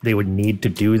that they would need to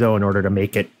do, though, in order to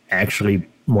make it actually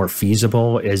more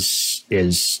feasible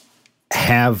is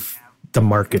have the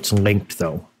markets linked,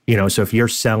 though. So if you're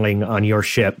selling on your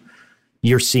ship,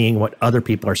 you're seeing what other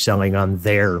people are selling on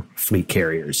their fleet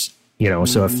carriers.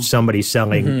 So if somebody's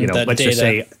selling, let's just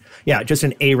say, just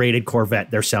an A-rated Corvette,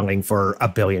 they're selling for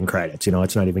 1 billion credits.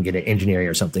 It's not even getting engineering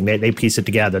or something. They piece it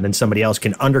together, then somebody else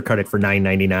can undercut it for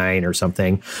 $9.99 or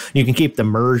something. You can keep the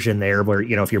immersion there where,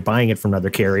 if you're buying it from another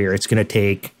carrier, it's going to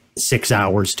take 6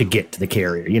 hours to get to the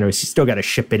carrier. You still got to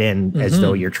ship it in as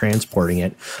though you're transporting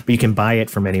it, but you can buy it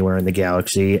from anywhere in the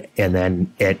galaxy and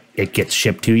then it gets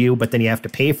shipped to you, but then you have to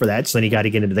pay for that. So then you got to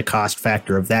get into the cost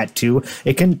factor of that too.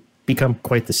 It can become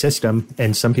quite the system.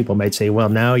 And some people might say, well,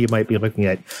 now you might be looking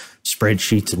at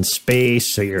spreadsheets in space,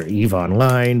 so you're EVE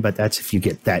Online, but that's if you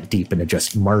get that deep into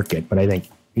just market. But I think,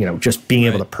 just being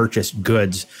able to purchase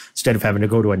goods instead of having to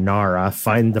go to a NARA,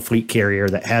 find the fleet carrier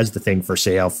that has the thing for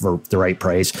sale for the right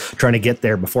price, trying to get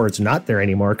there before it's not there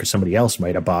anymore because somebody else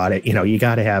might have bought it. You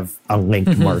got to have a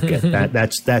linked market.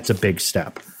 That's a big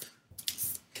step.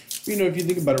 If you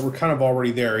think about it, we're kind of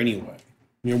already there anyway.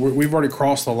 We've already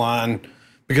crossed the line.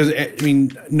 Because,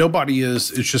 nobody is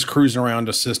just cruising around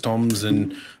to systems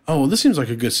and, this seems like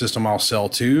a good system I'll sell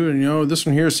to. And, this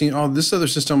one here, this other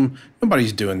system,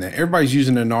 nobody's doing that. Everybody's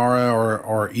using a NARA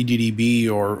or EDDB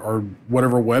or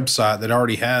whatever website that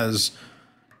already has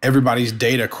everybody's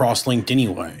data cross-linked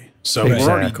anyway. So we're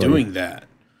already doing that.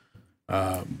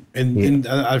 And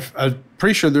I'm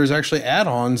pretty sure there's actually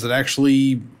add-ons that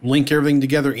actually link everything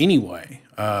together anyway.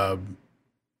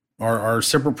 Are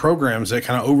separate programs that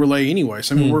kind of overlay anyway.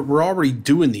 So we're already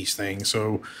doing these things.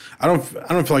 So I don't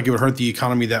feel like it would hurt the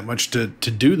economy that much to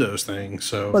do those things.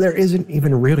 So there isn't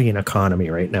even really an economy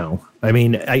right now.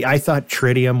 I thought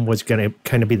Tritium was going to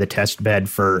kind of be the test bed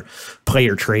for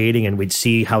player trading, and we'd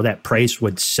see how that price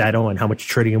would settle and how much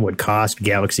Tritium would cost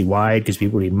galaxy wide because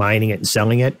people would be mining it and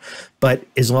selling it. But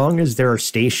as long as there are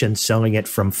stations selling it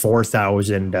from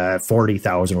 4,000 to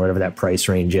 40,000, whatever that price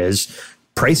range is,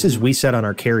 prices we set on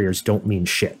our carriers don't mean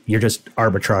shit. You're just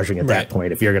arbitraging at that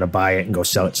point if you're going to buy it and go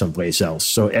sell it someplace else.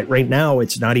 So right now,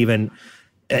 it's not even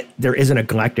there isn't a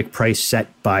galactic price set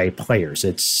by players.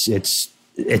 It's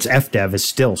FDev is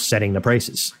still setting the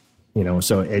prices.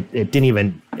 So it didn't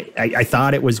even. I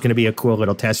thought it was going to be a cool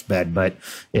little test bed, but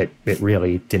it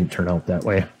really didn't turn out that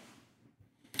way.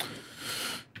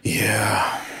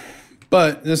 Yeah.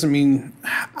 But it doesn't mean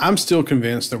I'm still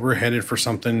convinced that we're headed for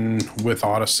something with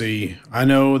Odyssey. I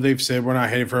know they've said we're not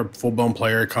headed for a full-blown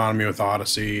player economy with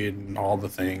Odyssey and all the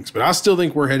things, but I still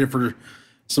think we're headed for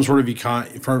some sort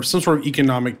of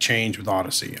economic change with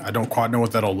Odyssey. I don't quite know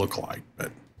what that'll look like,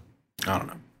 but I don't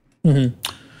know.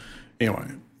 Anyway,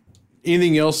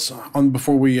 anything else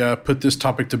before we put this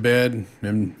topic to bed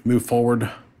and move forward?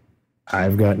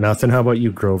 I've got nothing. How about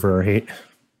you, Grover or Hate?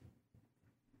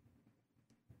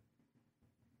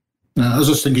 I was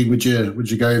just thinking, would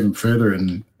you go even further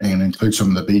and include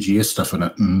some of the BGS stuff in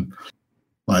it and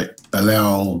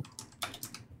allow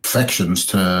factions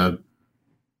to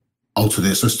alter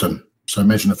their system? So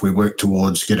imagine if we work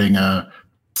towards getting a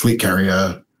fleet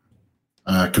carrier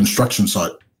construction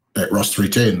site at Ross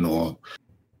 310 or.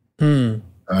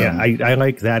 I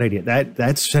like that idea.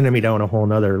 That's sending me down a whole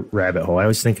nother rabbit hole. I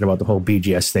was thinking about the whole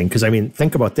BGS thing because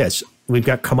think about this. We've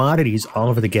got commodities all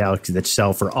over the galaxy that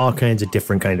sell for all kinds of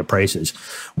different kind of prices.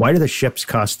 Why do the ships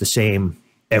cost the same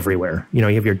everywhere? You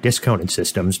have your discounted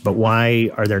systems, but why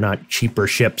are there not cheaper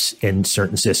ships in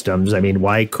certain systems?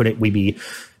 Why couldn't we be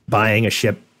buying a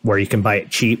ship where you can buy it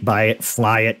cheap, buy it,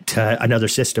 fly it to another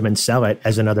system and sell it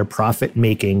as another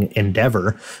profit-making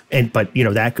endeavor? But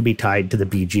that could be tied to the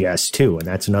BGS too. And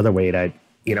that's another way to,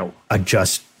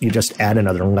 adjust, you just add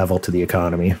another level to the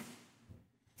economy.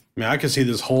 I mean, I could see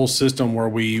this whole system where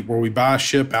we buy a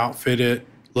ship, outfit it,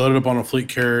 load it up on a fleet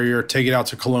carrier, take it out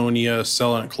to Colonia,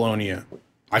 sell it at Colonia.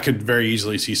 I could very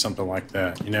easily see something like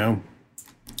that, you know?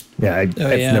 Yeah, I've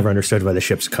never understood why the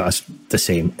ships cost the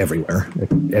same everywhere.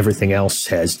 Everything else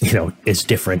has, is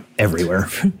different everywhere.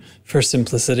 For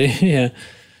simplicity, yeah.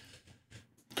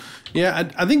 Yeah,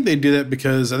 I think they do that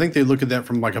because I think they look at that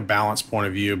from like a balance point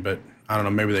of view, but I don't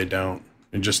know, maybe they don't.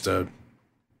 And just for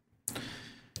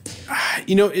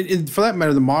that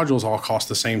matter, the modules all cost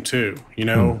the same too.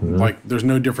 Like there's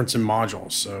no difference in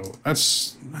modules, so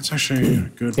that's actually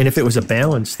good. And if it was a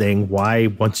balance thing, why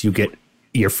once you get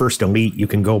your first elite, you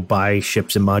can go buy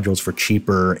ships and modules for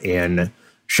cheaper in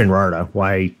Shinrarta?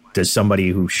 Why does somebody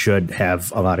who should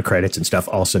have a lot of credits and stuff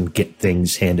also get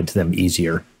things handed to them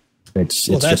easier? It's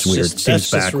just weird. It seems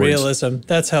that's just realism.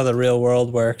 That's how the real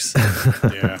world works.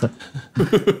 Yeah.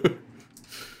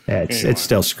 It's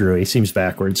still screwy. Seems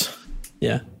backwards.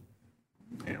 Yeah.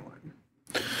 Anyway.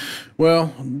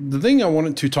 Well, the thing I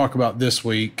wanted to talk about this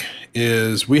week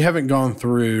is we haven't gone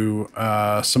through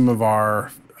some of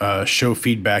our show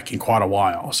feedback in quite a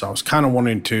while. So I was kind of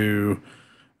wanting to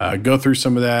go through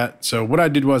some of that. So what I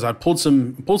did was I pulled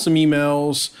some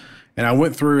emails, and I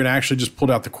went through and actually just pulled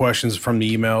out the questions from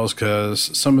the emails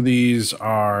because some of these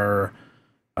are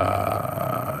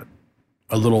a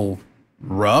little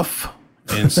rough.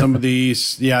 And some of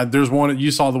these, there's one,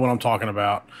 you saw the one I'm talking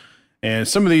about. And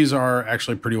some of these are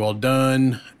actually pretty well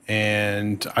done.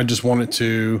 And I just wanted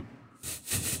to,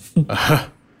 kind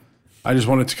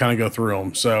of go through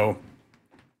them. So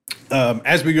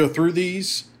as we go through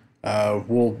these,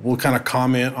 we'll kind of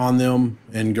comment on them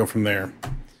and go from there.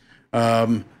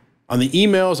 On the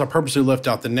emails, I purposely left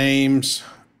out the names,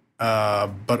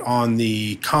 but on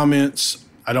the comments,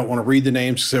 I don't want to read the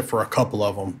names except for a couple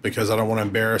of them because I don't want to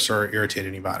embarrass or irritate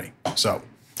anybody. So,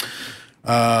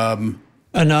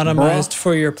 anonymized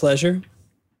for your pleasure.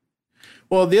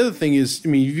 Well, the other thing is, I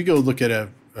mean, if you go look at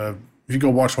if you go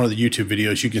watch one of the YouTube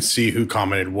videos, you can see who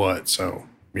commented what. So,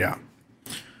 yeah.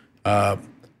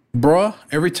 Bruh,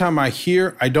 every time I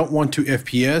hear I don't want to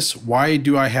FPS, why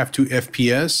do I have to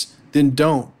FPS? Then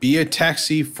don't. Be a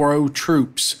taxi for our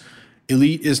troops.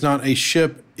 Elite is not a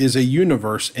ship, is a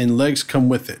universe, and legs come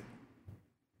with it.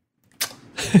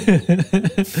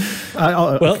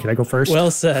 Can I go first? Well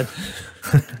said.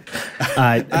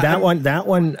 That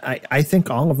one, I think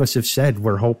all of us have said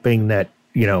we're hoping that,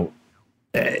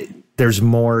 there's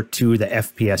more to the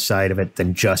FPS side of it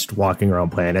than just walking around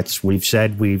planets. We've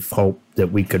said we've hoped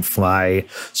that we could fly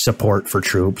support for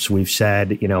troops. We've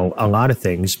said, a lot of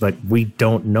things, but we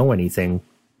don't know anything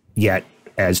yet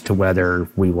as to whether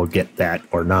we will get that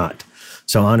or not.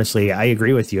 So honestly, I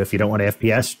agree with you. If you don't want to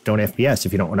FPS, don't FPS.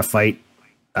 If you don't want to fight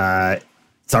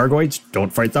Thargoids,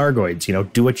 don't fight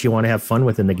Thargoids. Do what you want to have fun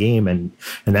with in the game, and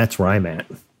that's where I'm at.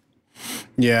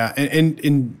 Yeah,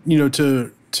 and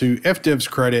to FDev's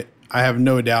credit, I have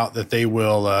no doubt that they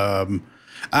will.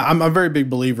 I'm a very big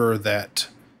believer that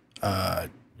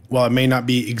while it may not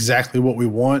be exactly what we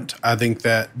want, I think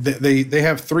that they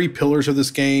have three pillars of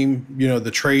this game.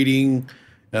 The trading,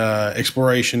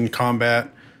 exploration, combat.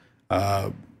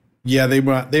 They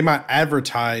might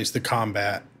advertise the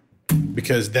combat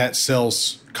because that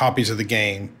sells copies of the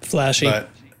game. Flashy. But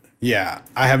yeah,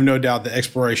 I have no doubt that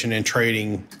exploration and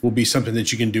trading will be something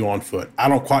that you can do on foot. I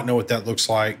don't quite know what that looks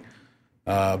like,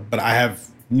 but I have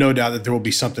no doubt that there will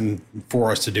be something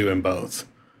for us to do in both.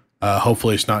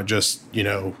 Hopefully it's not just,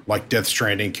 like Death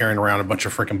Stranding carrying around a bunch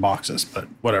of freaking boxes, but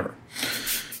whatever.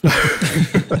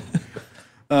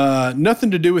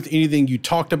 Nothing to do with anything you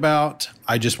talked about.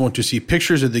 I just want to see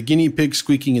pictures of the guinea pig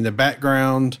squeaking in the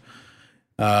background.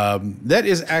 That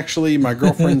is actually my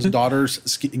girlfriend's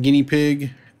daughter's guinea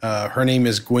pig. Her name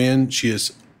is Gwen. She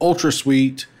is ultra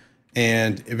sweet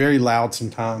and very loud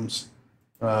sometimes.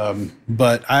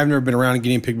 But I've never been around a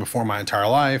guinea pig before in my entire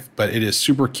life, but it is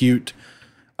super cute.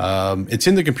 It's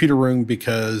in the computer room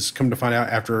because come to find out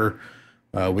after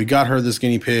we got her this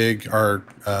guinea pig, our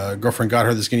girlfriend got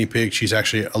her this guinea pig, she's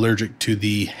actually allergic to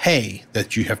the hay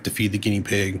that you have to feed the guinea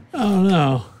pig. Oh,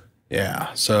 no.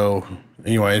 Yeah. So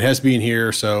anyway, it has to be in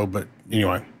here. So, but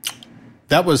anyway,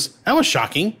 that was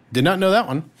shocking. Did not know that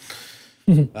one.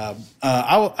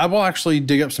 I will actually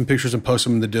dig up some pictures and post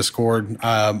them in the Discord,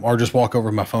 or just walk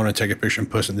over my phone and take a picture and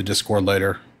post it in the Discord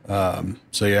later.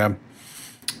 So yeah.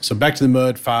 So Back to the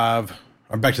Mud 5,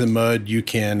 or Back to the Mud, you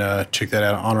can check that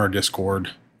out on our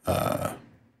Discord.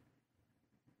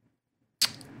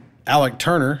 Alec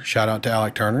Turner, shout out to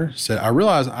Alec Turner, said, I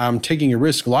realize I'm taking a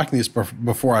risk liking this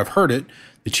before I've heard it.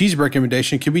 The cheese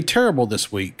recommendation could be terrible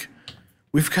this week.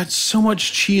 We've got so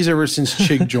much cheese ever since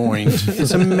Chig joined.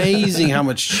 It's amazing how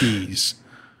much cheese.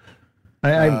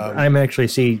 I'm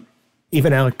actually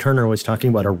even Alec Turner was talking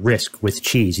about a risk with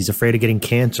cheese. He's afraid of getting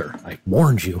cancer. I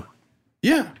warned you.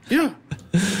 Yeah.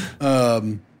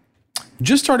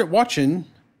 Just started watching.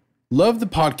 Love the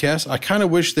podcast. I kind of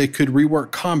wish they could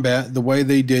rework combat the way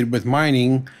they did with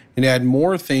mining and add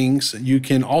more things you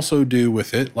can also do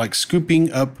with it, like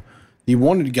scooping up the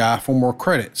wanted guy for more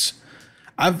credits.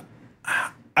 I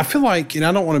feel like, and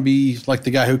I don't want to be like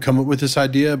the guy who come up with this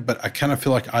idea, but I kind of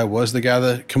feel like I was the guy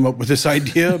that come up with this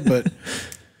idea. But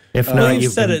if not,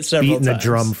 you've said been it several beating the times.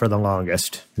 drum for the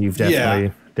longest. You've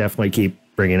definitely keep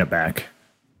bringing it back.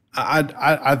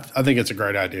 I think it's a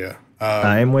great idea.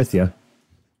 I'm with you.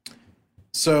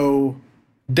 So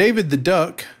David the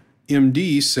Duck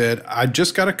MD said, I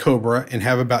just got a Cobra and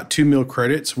have about 2 mil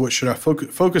credits. What should I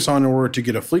focus on in order to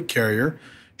get a fleet carrier?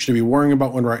 Should I be worrying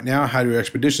about one right now? How do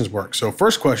expeditions work? So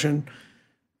first question,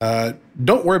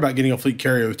 don't worry about getting a fleet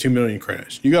carrier with 2 million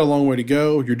credits. You got a long way to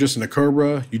go. You're just in a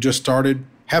Cobra. You just started.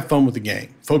 Have fun with the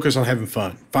game. Focus on having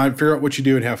fun. Figure out what you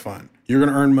do and have fun. You're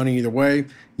going to earn money either way.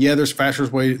 Yeah, there's faster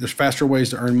ways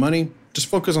to earn money. Just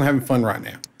focus on having fun right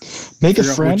now. Make a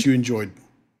Figure out friend. what you enjoyed.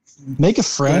 Make a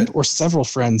friend or several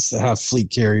friends that have fleet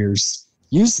carriers.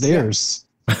 Use theirs.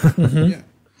 Yeah.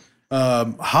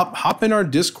 Hop in our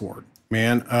Discord,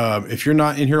 man. If you're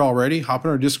not in here already, hop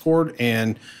in our Discord.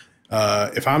 And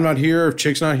if I'm not here, if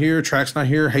Chick's not here, Track's not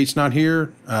here, Hate's not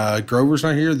here, Grover's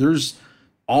not here, there's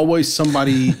always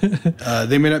somebody.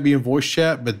 They may not be in voice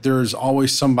chat, but there's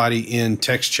always somebody in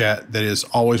text chat that is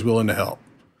always willing to help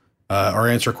or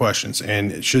answer questions.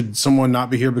 And should someone not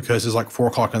be here because it's like 4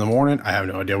 o'clock in the morning, I have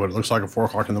no idea what it looks like at 4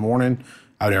 o'clock in the morning.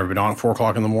 I've never been on at 4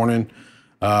 o'clock in the morning.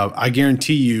 I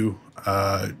guarantee you,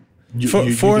 4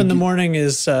 in the morning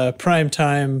is prime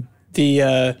time.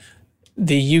 The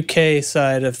UK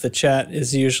side of the chat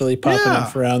is usually popping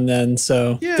up around then,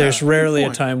 so there's rarely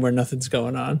a time where nothing's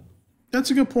going on. That's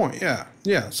a good point.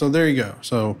 Yeah. So there you go.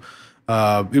 So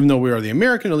even though we are the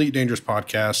American Elite Dangerous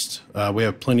podcast, we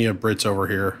have plenty of Brits over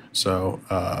here. So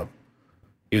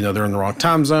even though they're in the wrong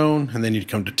time zone and they need to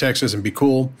come to Texas and be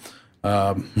cool.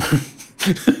 Good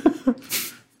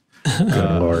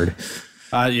Lord.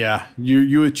 Yeah,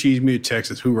 you with cheese, me with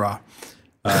Texas. Hoorah.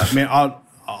 Man, I'll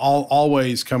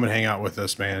always come and hang out with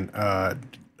us, man.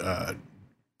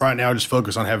 Right now, just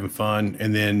focus on having fun,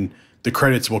 and then the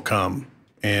credits will come,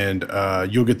 and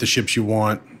you'll get the ships you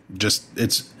want. Just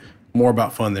it's more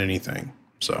about fun than anything.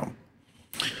 So,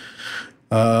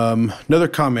 another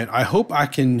comment. I hope I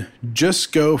can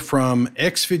just go from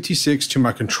X56 to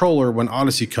my controller when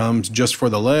Odyssey comes, just for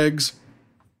the legs.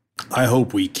 I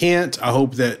hope we can't. I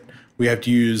hope that we have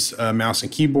to use a mouse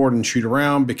and keyboard and shoot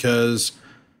around, because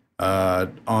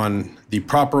on the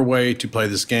proper way to play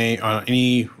this game, on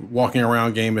any walking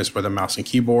around game, is with a mouse and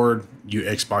keyboard. You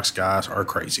Xbox guys are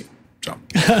crazy. So,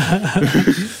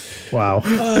 Wow.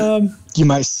 You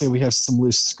might say we have some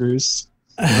loose screws.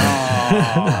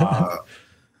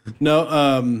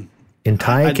 no. And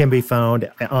Ty can be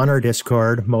found on our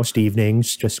Discord most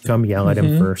evenings. Just come yell at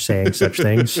him for saying such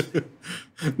things.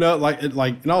 No, like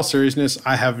in all seriousness,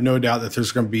 I have no doubt that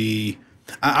there's going to be.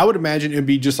 I would imagine it'd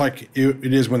be just like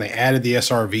it is when they added the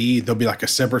SRV. There'll be like a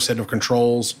separate set of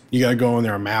controls. You got to go in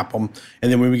there and map them,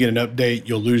 and then when we get an update,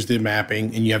 you'll lose the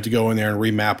mapping, and you have to go in there and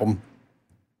remap them.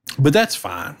 But that's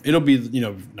fine. It'll be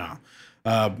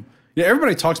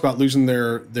everybody talks about losing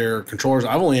their controllers.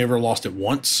 I've only ever lost it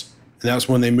once, and that was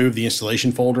when they moved the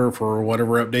installation folder for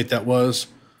whatever update that was.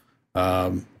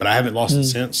 But I haven't lost it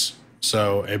since.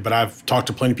 So, but I've talked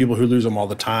to plenty of people who lose them all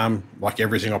the time, like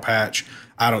every single patch.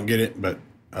 I don't get it, but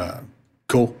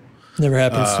cool. Never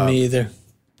happens to me either.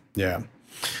 Yeah.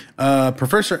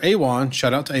 Professor Awan,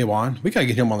 shout out to Awan. We got to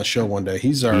get him on the show one day.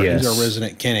 He's our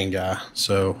resident canon guy.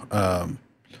 So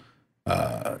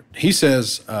he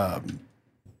says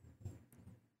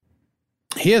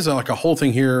he has a whole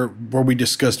thing here where we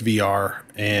discussed VR,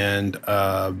 and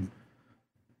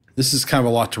this is kind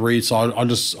of a lot to read, so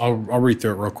I'll read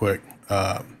through it real quick.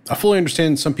 I fully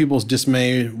understand some people's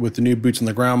dismay with the new boots on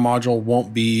the ground module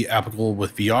won't be applicable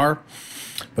with VR,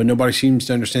 but nobody seems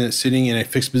to understand that sitting in a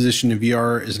fixed position in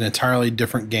VR is an entirely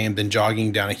different game than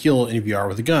jogging down a hill in VR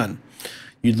with a gun.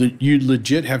 You'd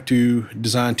legit have to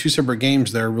design 2 separate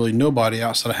games there. Really nobody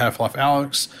outside of Half-Life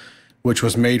Alyx, which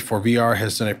was made for VR,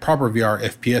 has done a proper VR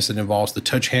FPS that involves the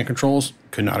touch hand controls.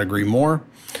 Could not agree more.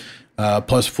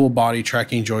 Plus full body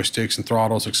tracking joysticks and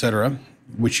throttles, etc.,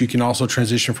 which you can also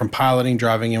transition from piloting,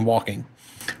 driving, and walking,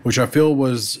 which I feel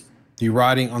was the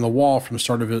writing on the wall from the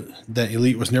start of it, that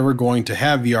Elite was never going to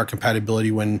have VR compatibility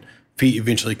when Feet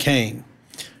eventually came,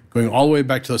 going all the way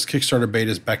back to those Kickstarter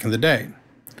betas back in the day.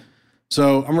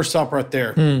 So I'm going to stop right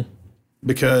there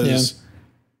because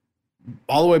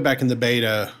all the way back in the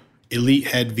beta, Elite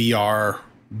had VR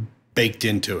baked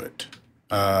into it.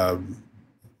 I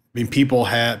mean, people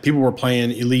were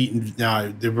playing Elite. And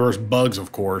now there was bugs,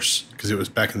 of course, because it was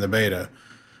back in the beta.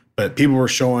 But people were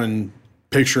showing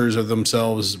pictures of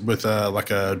themselves with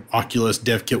like a Oculus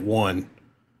Dev Kit 1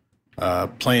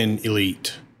 playing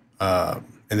Elite.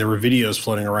 And there were videos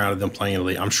floating around of them playing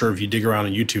Elite. I'm sure if you dig around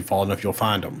on YouTube far enough, you'll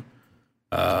find them.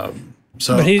 But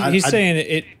he's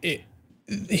saying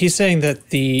he's saying that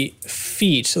the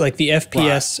feat, like the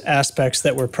FPS aspects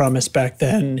that were promised back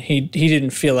then, he didn't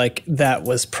feel like that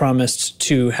was promised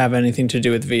to have anything to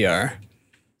do with VR.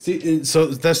 See, so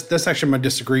that's actually my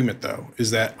disagreement, though,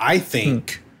 is that I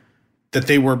think that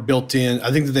they were built in.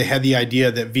 I think that they had the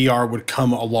idea that VR would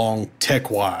come along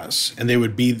tech-wise, and they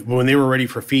would be, when they were ready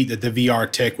for Feet, that the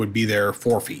VR tech would be there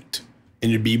for Feet,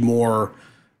 and it'd be more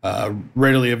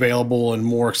readily available and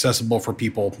more accessible for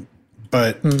people.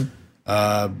 But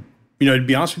to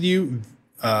be honest with you,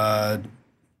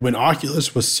 when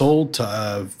Oculus was sold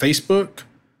to Facebook,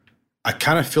 I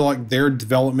kind of feel like their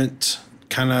development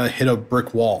kind of hit a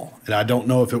brick wall. And I don't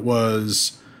know if it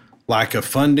was lack of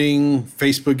funding,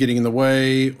 Facebook getting in the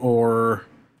way, or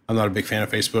I'm not a big fan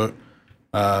of Facebook,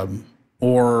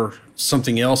 or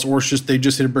something else, or it's just they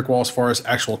just hit a brick wall as far as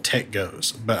actual tech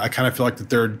goes. But I kind of feel like that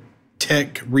their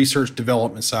tech research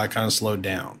development side kind of slowed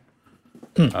down.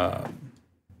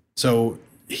 So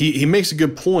he makes a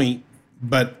good point,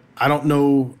 but I don't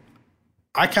know.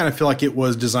 I kind of feel like it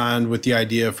was designed with the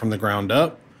idea from the ground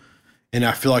up. And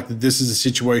I feel like that this is a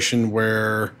situation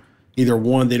where either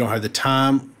one, they don't have the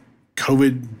time,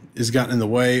 COVID has gotten in the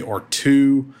way, or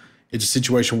two, it's a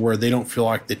situation where they don't feel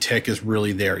like the tech is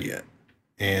really there yet.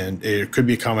 And it could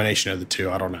be a combination of the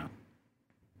two. I don't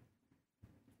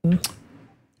know.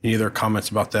 Any other comments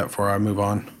about that before I move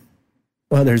on?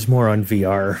 Well, there's more on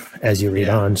VR as you read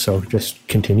on, so just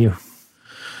continue.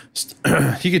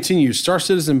 He continues, Star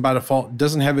Citizen by default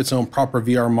doesn't have its own proper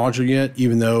VR module yet,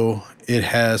 even though it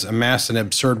has amassed an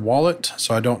absurd wallet.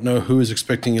 So I don't know who is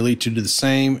expecting Elite to do the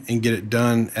same and get it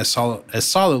done as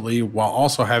solidly while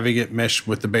also having it mesh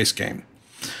with the base game.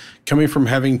 Coming from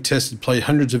having played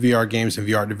hundreds of VR games in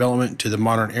VR development to the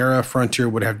modern era, Frontier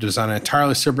would have to design an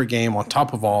entirely separate game on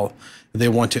top of all they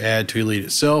want to add to Elite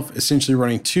itself, essentially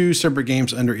running two separate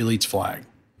games under Elite's flag.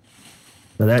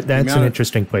 Now that's an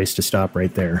interesting place to stop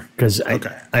right there, because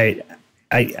I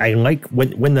like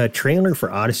when the trailer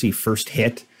for Odyssey first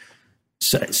hit.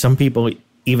 Some people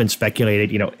even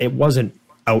speculated, it wasn't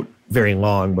out very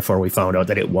long before we found out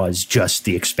that it was just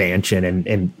the expansion,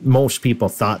 and most people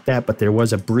thought that, but there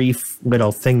was a brief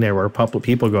little thing there where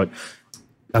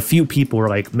a few people were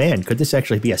like, man, could this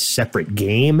actually be a separate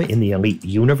game in the Elite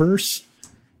universe?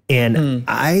 And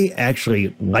I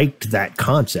actually liked that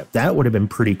concept. That would have been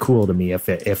pretty cool to me if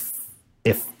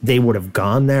they would have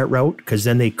gone that route, because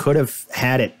then they could have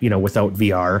had it, without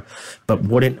VR, but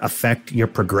wouldn't affect your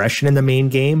progression in the main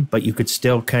game, but you could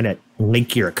still kind of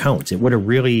link your accounts. It would have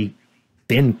really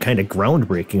been kind of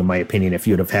groundbreaking, in my opinion, if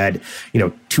you'd have had,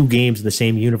 two games in the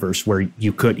same universe where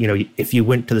you could, if you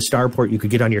went to the starport, you could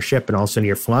get on your ship and all of a sudden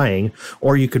you're flying,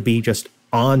 or you could be just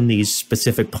on these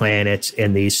specific planets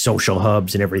and these social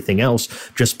hubs and everything else,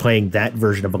 just playing that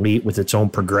version of Elite with its own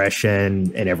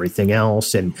progression and everything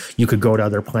else. And you could go to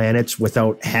other planets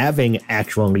without having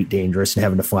actual Elite Dangerous and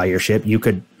having to fly your ship. You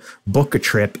could book a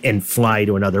trip and fly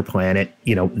to another planet,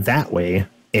 that way.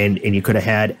 And you could have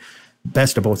had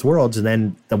best of both worlds. And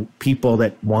then the people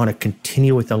that want to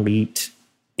continue with Elite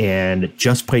and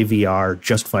just play VR,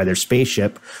 just fly their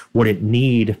spaceship, wouldn't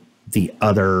need the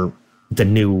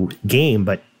new game,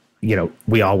 but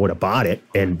we all would have bought it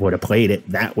and would have played it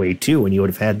that way too, and you would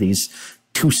have had these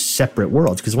two separate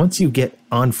worlds. Because once you get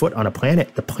on foot on a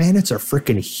planet, the planets are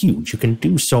freaking huge. You can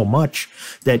do so much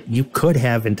that you could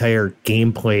have entire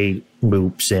gameplay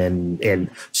loops and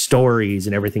stories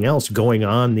and everything else going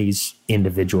on these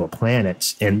individual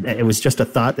planets. And it was just a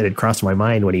thought that had crossed my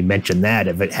mind when he mentioned that,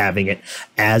 of it having it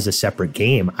as a separate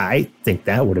game. I think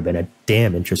that would have been a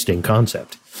damn interesting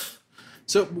concept.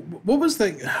 So what was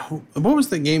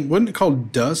the game? Wasn't it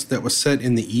called Dust, that was set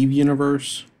in the Eve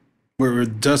universe, where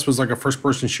Dust was like a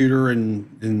first-person shooter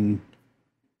and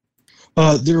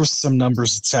there was some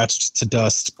numbers attached to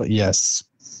Dust, but yes.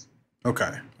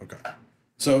 Okay.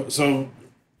 So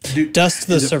Dust,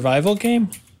 the survival game?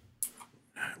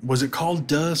 Was it called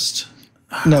Dust?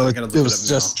 No, it was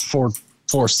just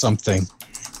for something,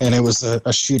 and it was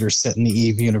a shooter set in the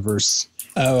Eve universe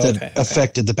that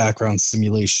affected the background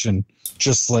simulation,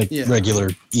 just like regular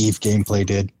Eve gameplay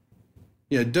did.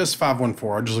 Yeah, Dust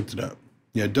 514. I just looked it up.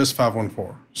 Yeah, Dust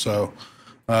 514. So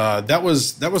that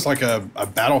was like a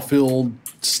Battlefield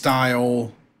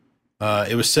style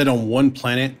It was set on one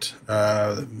planet.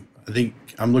 I think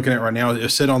I'm looking at it right now. It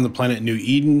was set on the planet New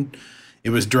Eden.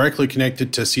 It was directly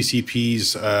connected to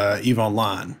CCP's EVE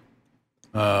Online.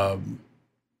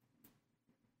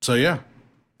 So yeah,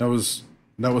 that was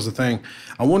the thing.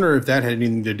 I wonder if that had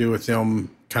anything to do with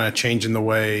them kind of changing the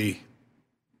way.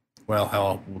 Well,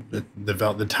 hell,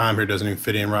 the time here doesn't even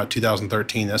fit in right.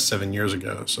 2013. That's 7 years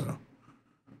ago. So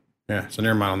yeah. So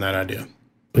never mind on that idea.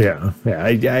 Yeah.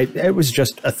 It was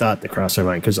just a thought that crossed my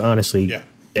mind because honestly,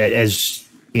 as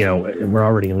you know, we're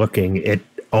already looking. It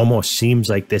almost seems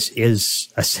like this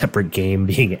is a separate game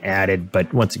being added,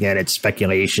 but once again, it's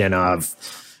speculation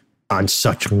on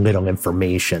such little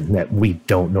information that we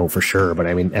don't know for sure. But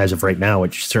I mean, as of right now,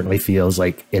 it certainly feels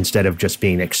like instead of just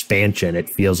being expansion, it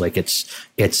feels like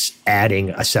it's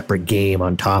adding a separate game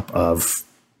on top of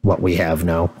what we have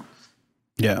now.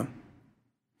 Yeah.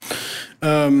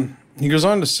 He goes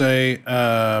on to say,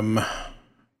 the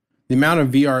amount of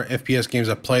VR FPS games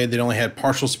I played that only had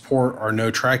partial support or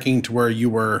no tracking to where you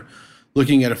were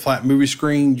looking at a flat movie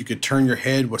screen, you could turn your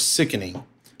head was sickening.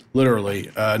 Literally,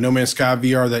 No Man's Sky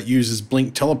VR that uses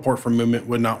blink teleport for movement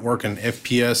would not work in an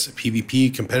FPS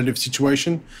PvP competitive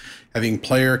situation. Having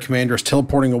player commanders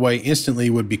teleporting away instantly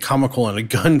would be comical in a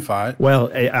gunfight.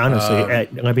 Well, honestly,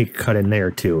 let me cut in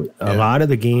there too. A lot of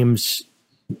the games,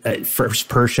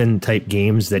 first-person type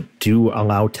games that do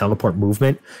allow teleport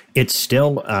movement, it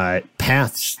still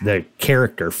paths the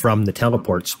character from the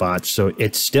teleport spot, so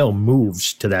it still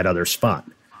moves to that other spot.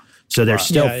 So they're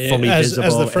still fully visible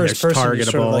as the first and person, targetable. you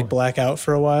sort of like black out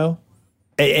for a while.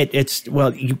 It's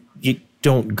well, you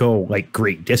don't go like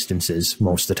great distances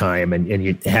most of the time, and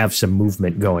you have some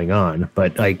movement going on.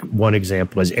 But like one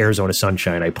example is Arizona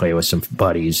Sunshine. I play with some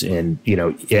buddies, and you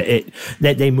know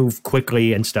that they move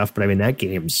quickly and stuff. But I mean that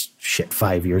game's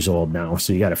 5 years old now,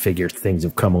 so you got to figure things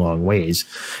have come a long ways.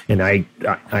 And I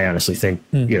honestly think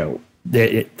you know.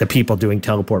 The people doing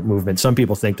teleport movement, some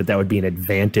people think that would be an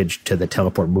advantage to the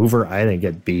teleport mover. I think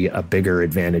it'd be a bigger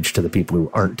advantage to the people who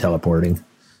aren't teleporting.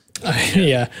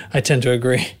 Yeah, I tend to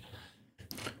agree.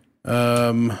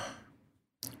 So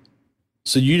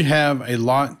you'd have a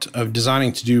lot of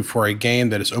designing to do for a game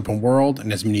that is open world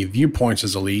and as many viewpoints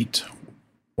as Elite,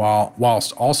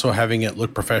 whilst also having it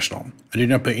look professional. I do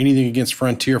not put anything against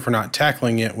Frontier for not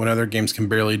tackling it when other games can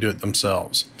barely do it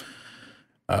themselves.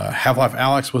 Half-Life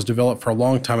Alyx was developed for a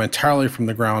long time entirely from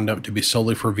the ground up to be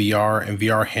solely for VR and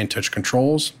VR hand-touch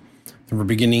controls. From the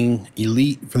beginning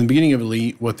of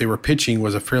Elite, what they were pitching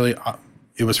was fairly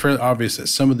obvious that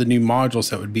some of the new modules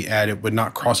that would be added would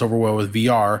not cross over well with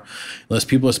VR unless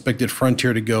people expected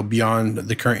Frontier to go beyond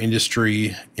the current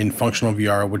industry in functional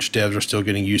VR, which devs are still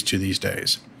getting used to these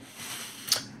days.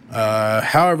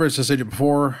 However, as I stated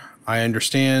before, I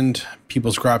understand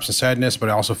people's gripes and sadness, but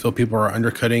I also feel people are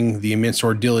undercutting the immense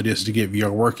ordeal it is to get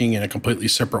VR working in a completely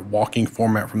separate walking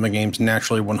format from the game's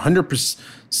naturally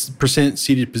 100%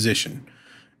 seated position.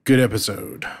 Good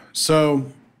episode. So,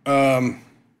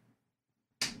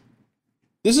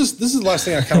 this is the last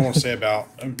thing I kind of want to say about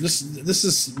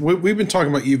this. We've been talking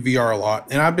about VR a lot,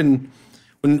 and I've been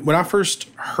when I first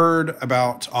heard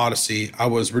about Odyssey, I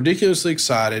was ridiculously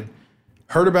excited.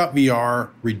 Heard about VR,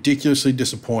 ridiculously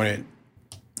disappointed,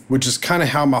 which is kind of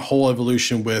how my whole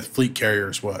evolution with fleet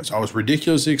carriers was. I was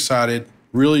ridiculously excited,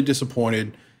 really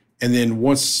disappointed, and then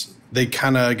once they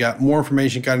kind of got more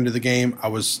information, got into the game, I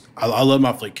love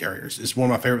my fleet carriers. It's one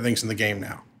of my favorite things in the game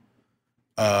now.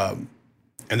 And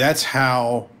that's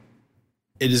how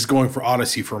it is going for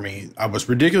Odyssey for me. I was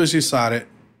ridiculously excited,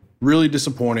 really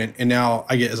disappointed, and now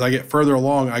as I get further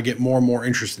along, I get more and more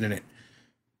interested in it.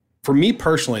 For me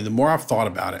personally, the more I've thought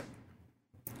about it,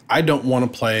 I don't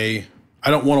want to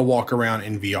walk around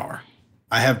in VR.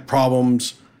 I have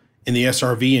problems in the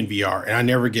SRV in VR, and I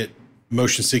never get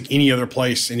motion sick any other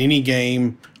place in any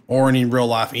game or in real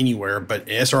life anywhere, but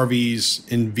SRVs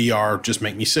in VR just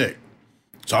make me sick.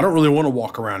 So I don't really want to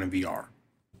walk around in VR.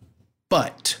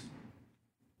 But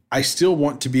I still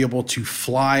want to be able to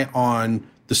fly on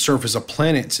the surface of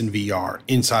planets in VR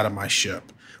inside of my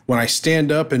ship. When I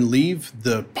stand up and leave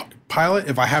the pilot,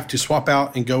 if I have to swap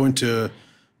out and go into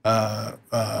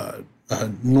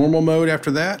normal mode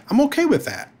after that, I'm okay with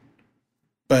that.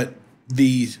 But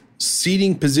the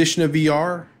seating position of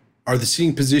VR or the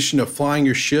seating position of flying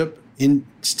your ship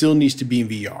still needs to be in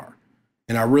VR.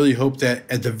 And I really hope that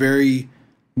at the very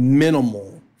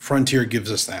minimal, Frontier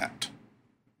gives us that,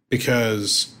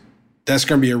 because that's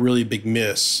going to be a really big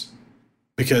miss.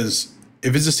 Because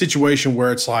if it's a situation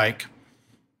where it's like,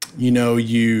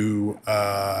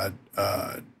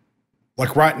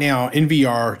 like right now in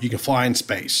VR, you can fly in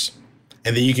space,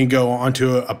 and then you can go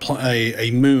onto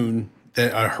a moon,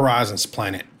 a Horizons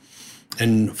planet,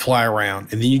 and fly around.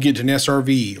 And then you get to an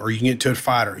SRV, or you can get to a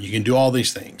fighter. You can do all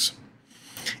these things.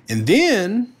 And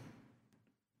then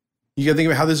you got to think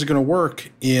about how this is going to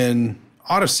work in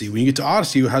Odyssey. When you get to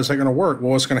Odyssey, how's that going to work?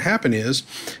 Well, what's going to happen is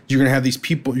you're going to have these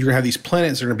people, you're going to have these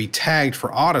planets that are going to be tagged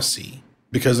for Odyssey,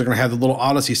 because they're going to have the little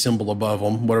Odyssey symbol above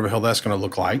them, whatever the hell that's going to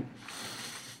look like.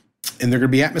 And they're going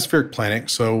to be atmospheric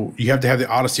planets, so you have to have the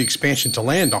Odyssey expansion to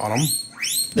land on them.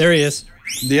 There he is.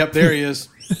 Yep, there he is.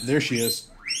 There she is.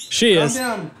 She Calm is.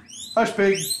 down. Hush,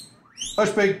 pig.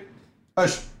 Hush, pig.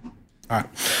 Hush. All right.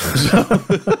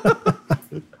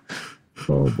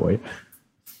 Oh boy.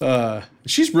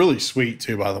 She's really sweet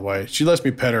too, by the way. She lets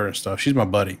me pet her and stuff. She's my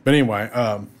buddy. But anyway,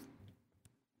 where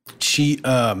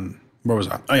was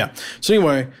I? Oh yeah. So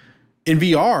anyway, in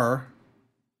VR,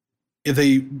 if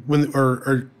they when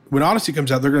Odyssey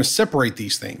comes out, they're going to separate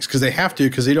these things because they have to,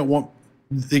 because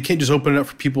they can't just open it up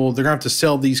for people. They're going to have to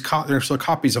sell they're going to sell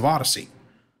copies of Odyssey,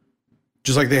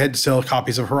 just like they had to sell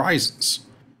copies of Horizons.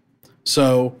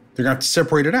 So they're going to have to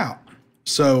separate it out.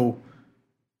 So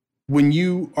when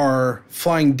you are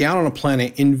flying down on a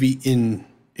planet in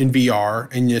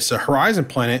VR and it's a Horizon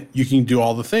planet, you can do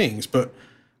all the things. But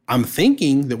I'm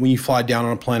thinking that when you fly down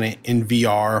on a planet in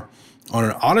VR on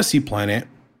an Odyssey planet,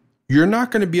 you're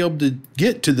not going to be able to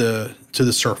get to the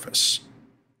surface.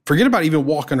 Forget about even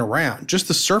walking around, just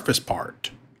the surface part,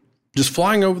 just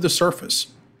flying over the surface.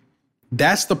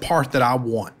 That's the part that I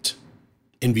want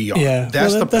in VR. Yeah,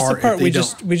 that's the part we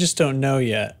just don't know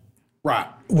yet. Right.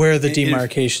 Where the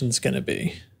demarcation's going to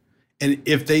be. And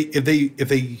if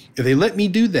they let me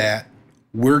do that,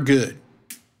 we're good.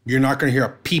 You're not going to hear a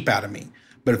peep out of me.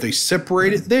 But if they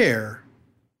separate it there,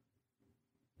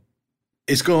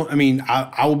 it's going. I mean,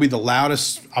 I will be the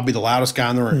loudest. I'll be the loudest guy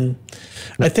in the room.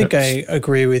 I think I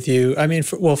agree with you. I mean,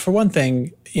 for one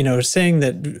thing, saying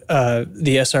that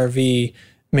the SRV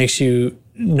makes you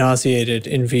nauseated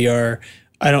in VR,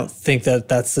 I don't think that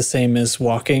that's the same as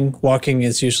walking. Walking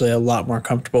is usually a lot more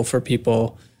comfortable for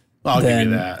people. I'll give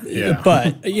you that. Yeah.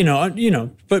 But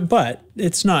but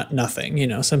it's not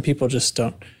nothing. Some people just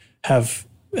don't have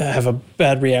a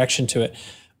bad reaction to it.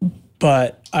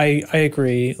 But I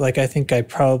agree. Like, I think I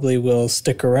probably will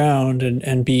stick around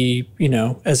and be,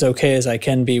 as okay as I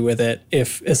can be with it,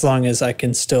 as long as I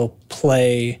can still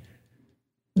play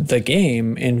the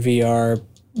game in VR,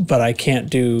 but I can't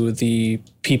do the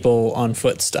people on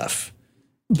foot stuff.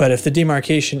 But if the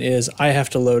demarcation is I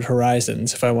have to load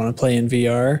Horizons if I want to play in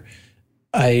VR,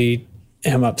 I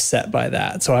am upset by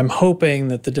that. So I'm hoping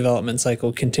that the development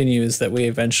cycle continues, that we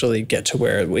eventually get to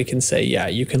where we can say, yeah,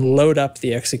 you can load up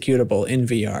the executable in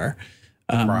VR,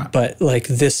 right. But like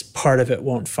this part of it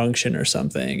won't function or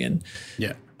something. And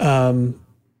yeah. And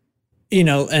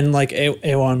like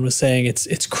Awan was saying,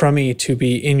 it's crummy to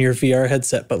be in your VR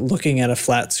headset, but looking at a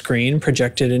flat screen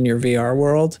projected in your VR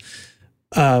world.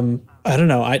 I don't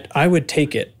know. I would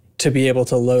take it to be able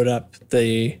to load up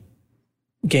the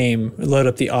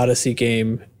Odyssey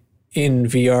game in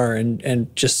VR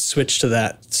and just switch to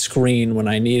that screen when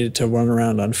I needed to run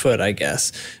around on foot, I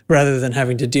guess, rather than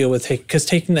having to deal with because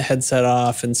taking the headset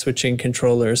off and switching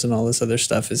controllers and all this other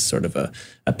stuff is sort of a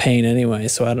pain anyway.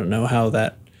 So I don't know how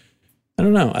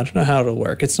it'll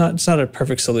work. It's not a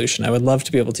perfect solution. I would love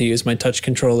to be able to use my touch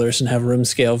controllers and have room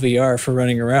scale VR for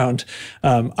running around.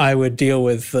 I would deal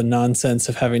with the nonsense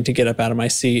of having to get up out of my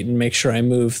seat and make sure I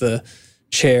move the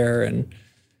chair and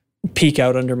peek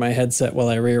out under my headset while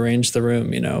I rearrange the room,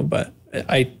 but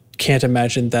I can't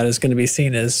imagine that is going to be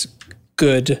seen as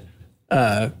good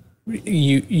UX,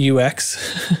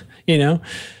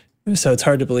 So it's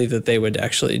hard to believe that they would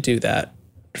actually do that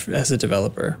as a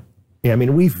developer. Yeah, I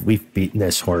mean, we've beaten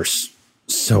this horse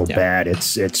so bad.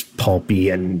 It's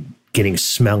pulpy and getting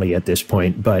smelly at this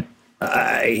point. But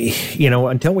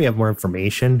until we have more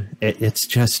information, it's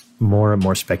just more and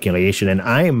more speculation. And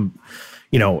I'm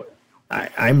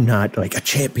not like a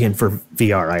champion for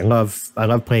VR. I love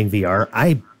playing VR.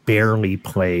 I barely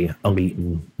play Elite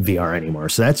in VR anymore,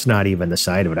 so that's not even the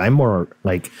side of it. I'm more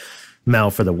like Mal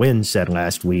for the Win said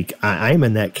last week. I'm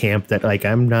in that camp that like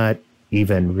I'm not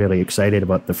even really excited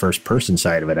about the first person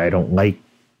side of it. I don't like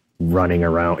running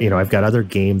around. I've got other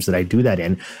games that I do that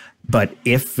in, but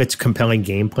if it's compelling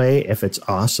gameplay, if it's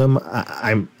awesome,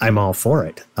 I'm all for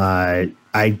it. I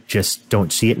just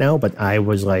don't see it now, but I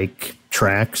was like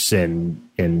Trax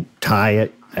and Ty.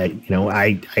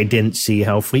 I didn't see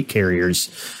how fleet carriers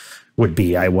would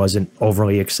be. I wasn't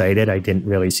overly excited. I didn't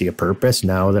really see a purpose.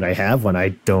 Now that I have one, I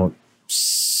don't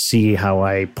see how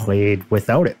I played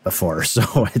without it before.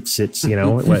 So it's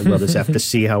we'll just have to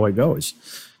see how it goes.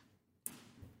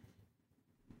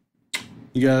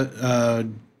 You got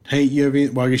hey, you have?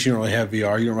 Well, I guess you don't really have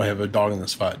VR. You don't really have a dog in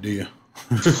this fight, do you?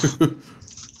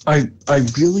 I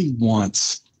really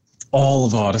want all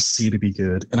of Odyssey to be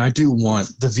good, and I do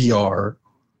want the VR,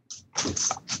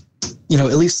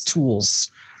 at least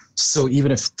tools. So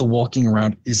even if the walking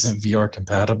around isn't VR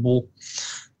compatible,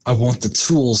 I want the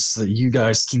tools so that you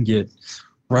guys can get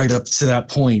right up to that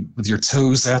point with your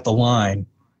toes at the line,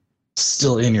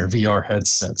 still in your VR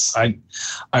headsets. I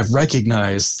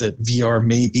recognize that VR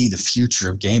may be the future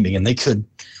of gaming, and they could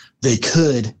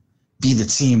be the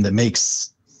team that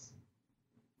makes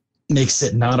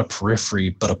it not a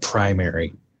periphery but a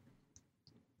primary.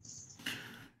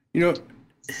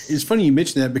 It's funny you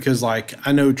mentioned that because, like,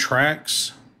 I know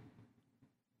Trax.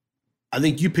 I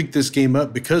think you picked this game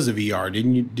up because of VR,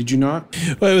 didn't you? Did you not?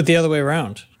 Well, it was the other way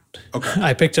around. Okay.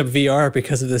 I picked up VR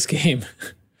because of this game.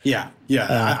 Yeah.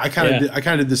 I kind of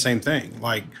did the same thing.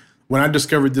 Like, when I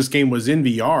discovered this game was in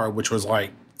VR, which was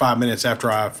like 5 minutes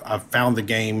after I found the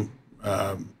game,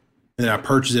 and then I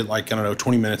purchased it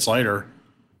 20 minutes later.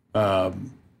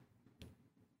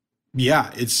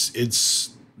 It's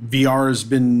VR has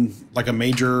been like a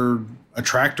major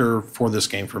attractor for this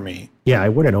game for me. Yeah, I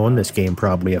wouldn't own this game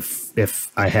probably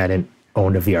if I hadn't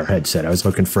owned a VR headset. I was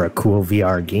looking for a cool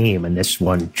VR game, and this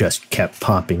one just kept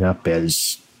popping up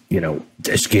as,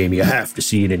 this game, you have to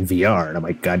see it in VR. And I'm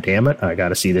like, God damn it, I got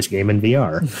to see this game in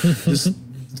VR.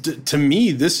 To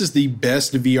me, this is the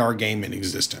best VR game in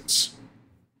existence.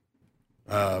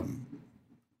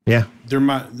 Yeah, there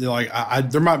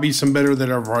might be some better that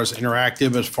are as far as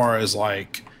interactive, as far as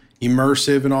like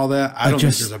immersive and all that. I don't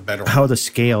think there's a better one. How the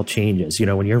scale changes,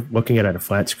 when you're looking at it on a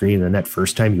flat screen, and that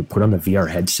first time you put on the VR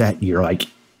headset, you're like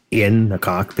in the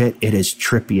cockpit. It is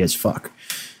trippy as fuck.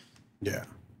 Yeah.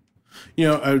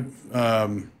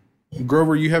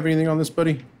 Grover, you have anything on this,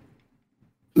 buddy?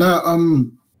 No,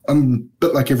 I'm a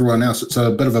bit like everyone else. It's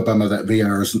a bit of a bummer that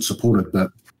VR isn't supported,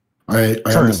 but I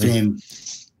understand.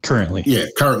 Currently. Yeah,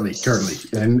 currently.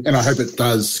 And I hope it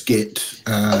does get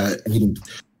heated.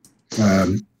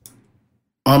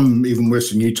 I'm even worse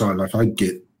than you, Ty. Like, I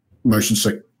get motion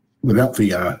sick without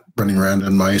VR running around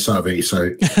in my SRV.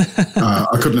 So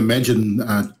I couldn't imagine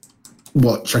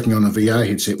what checking on a VR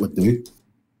headset would do.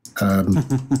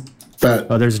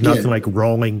 But there's nothing like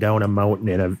rolling down a mountain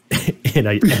in a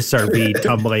SRV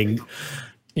tumbling.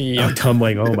 Yeah.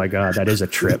 Tumbling. Oh my God, that is a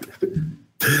trip.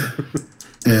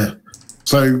 Yeah.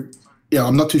 So,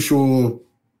 I'm not too sure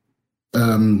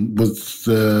with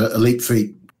the Elite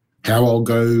Feet how I'll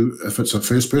go if it's a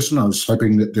first person. I was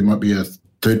hoping that there might be a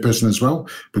third person as well,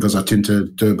 because I tend to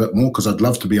do a bit more, because I'd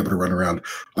love to be able to run around.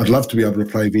 I'd love to be able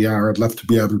to play VR. I'd love to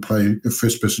be able to play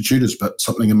first person shooters, but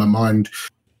something in my mind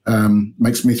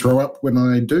makes me throw up when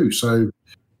I do. So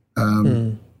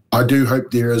I do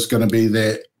hope there is going to be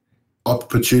that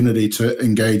opportunity to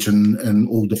engage in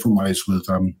all different ways with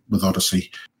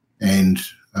Odyssey. And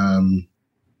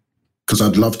because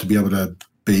I'd love to be able to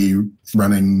be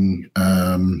running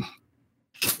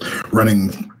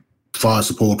fire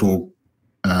support or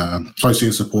close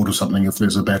air support or something if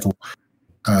there's a battle.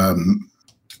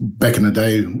 Back in the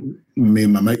day, me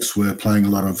and my mates were playing a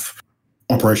lot of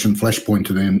Operation Flashpoint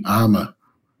and then Armour.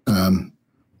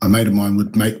 A mate of mine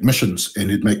would make missions, and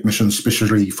he'd make missions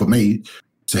specially for me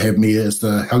to have me as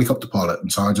the helicopter pilot.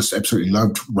 And so I just absolutely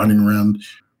loved running around,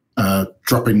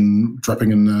 dropping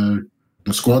in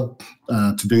the squad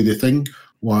to do their thing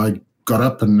while I got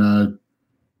up and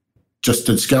just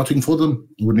did scouting for them.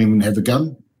 Wouldn't even have a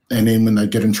gun. And then when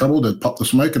they'd get in trouble, they'd pop the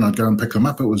smoke and I'd go and pick them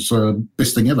up. It was the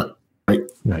best thing ever. Right.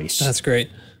 Nice. That's great.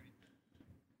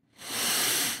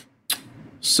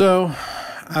 So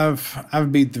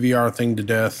I've beat the VR thing to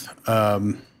death.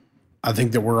 I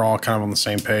think that we're all kind of on the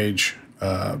same page.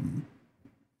 But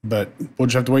we'll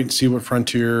just have to wait and see what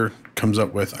Frontier comes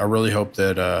up with. I really hope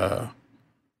that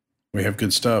we have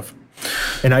good stuff.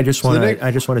 And I just want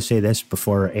to say this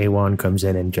before A1 comes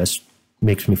in and just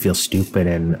makes me feel stupid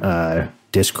in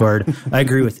Discord. I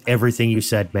agree with everything you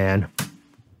said, man.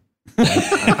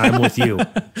 I'm with you. All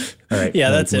right. Yeah,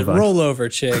 that's it. Roll over,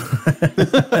 Chig.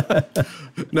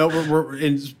 No,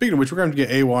 and speaking of which, we're going to get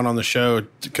A1 on the show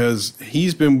because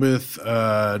he's been with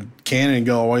Canon and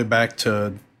go all the way back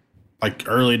to like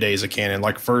early days of Canon,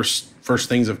 like first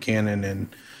things of Canon, and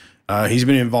he's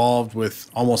been involved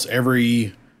with almost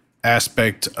every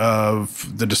aspect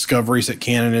of the discoveries that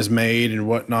Canon has made and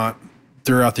whatnot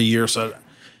throughout the year. So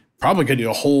probably could do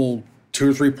a whole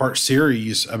 2 or 3 part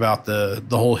series about the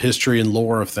whole history and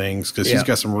lore of things, because he's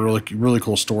got some really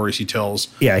cool stories he tells.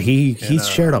 Yeah, he's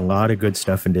shared a lot of good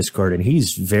stuff in Discord, and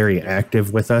he's very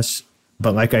active with us.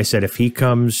 But like I said, if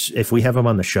we have him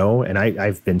on the show, and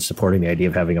I've been supporting the idea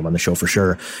of having him on the show for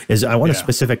sure, is I want a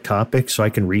specific topic so I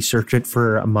can research it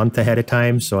for a month ahead of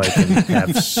time so I can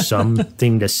have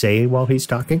something to say while he's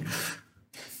talking.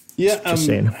 Yeah. Just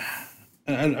saying.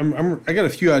 I got a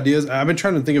few ideas. I've been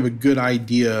trying to think of a good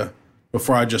idea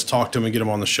before I just talk to him and get him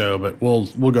on the show, but we'll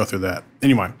go through that.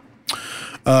 Anyway.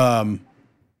 Where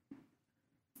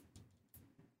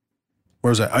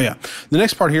was that? Oh yeah. The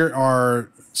next part here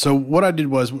so what I did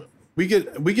was we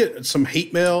get some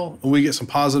hate mail and we get some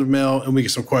positive mail and we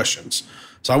get some questions.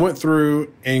 So I went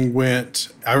through and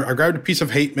I grabbed a piece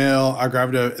of hate mail. I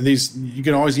grabbed these, you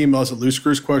can always email us at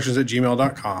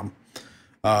loosescrewsquestions@gmail.com.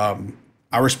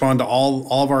 I respond to all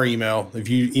of our email. If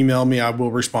you email me, I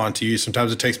will respond to you.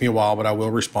 Sometimes it takes me a while, but I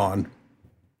will respond.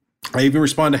 I even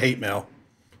respond to hate mail.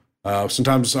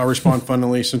 Sometimes I respond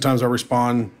funnily. Sometimes I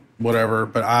respond whatever,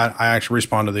 but I actually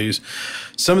respond to these.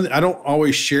 I don't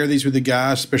always share these with the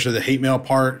guys, especially the hate mail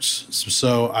parts.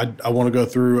 So I want to go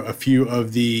through a few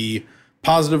of the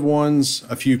positive ones,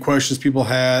 a few questions people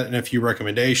had, and a few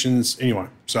recommendations. Anyway,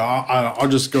 so I'll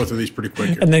just go through these pretty quick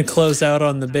here. And then close out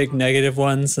on the big negative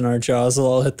ones, and our jaws will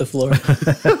all hit the floor.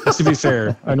 To be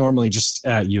fair, I normally just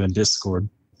at you in Discord.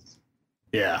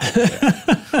 Yeah.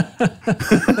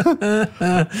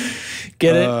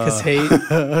 Get it? Because hate.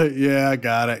 Yeah, I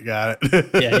got it. Yeah.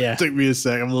 It took me a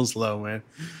sec. I'm a little slow, man.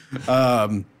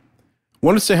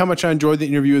 Want to say how much I enjoyed the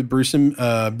interview with Bruce and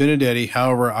Benedetti.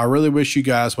 However, I really wish you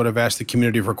guys would have asked the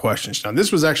community for questions. Now,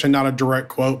 this was actually not a direct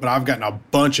quote, but I've gotten a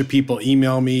bunch of people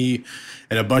email me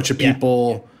and a bunch of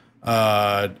people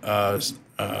a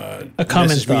common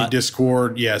message me in thought.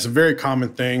 Discord. Yeah, it's a very common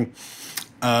thing.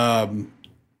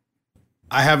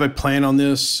 I have a plan on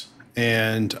this,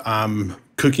 and I'm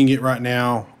cooking it right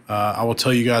now. I will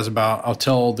tell you guys I'll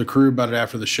tell the crew about it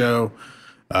after the show.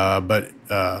 But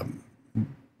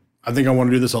I think I want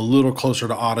to do this a little closer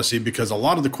to Odyssey because a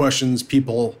lot of the questions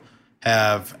people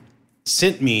have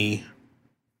sent me,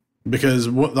 because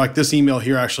like this email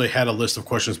here actually had a list of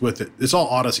questions with it. It's all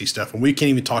Odyssey stuff, and we can't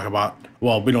even talk about,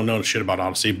 well, we don't know shit about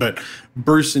Odyssey, but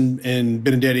Bruce and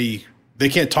Benedetti, they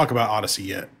can't talk about Odyssey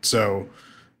yet. So,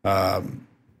 even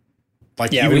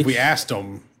if we asked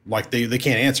them, like they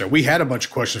can't answer. We had a bunch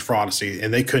of questions for Odyssey,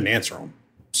 and they couldn't answer them.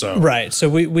 So right. So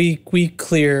we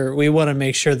want to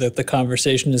make sure that the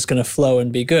conversation is going to flow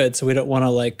and be good. So we don't want to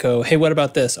like go, hey, what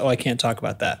about this? Oh, I can't talk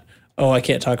about that. Oh, I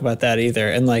can't talk about that either.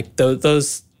 And like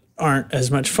those aren't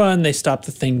as much fun. They stop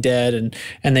the thing dead,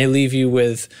 and they leave you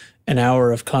with an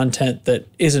hour of content that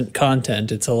isn't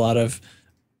content. It's a lot of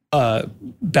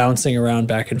bouncing around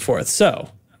back and forth. So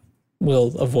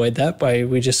we'll avoid that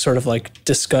we just sort of like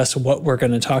discuss what we're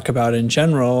going to talk about in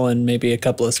general and maybe a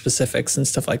couple of specifics and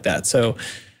stuff like that. So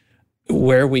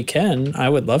where we can, I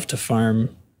would love to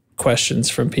farm questions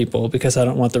from people because I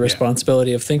don't want the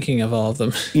responsibility of thinking of all of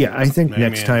them. Yeah, I think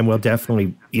next time we'll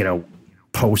definitely,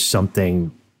 post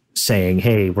something saying,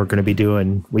 hey,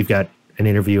 we've got an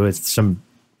interview with some,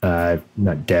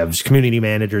 not devs, community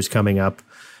managers coming up.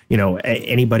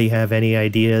 Anybody have any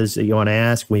ideas that you want to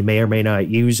ask? We may or may not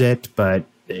use it, but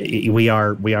we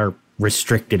are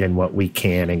restricted in what we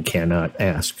can and cannot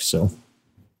ask. So,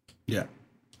 yeah.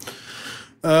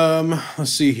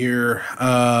 Let's see here.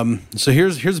 So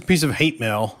here's a piece of hate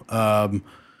mail.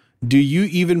 Do you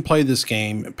even play this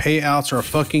game? Payouts are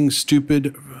fucking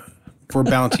stupid for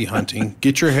bounty hunting.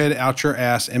 Get your head out your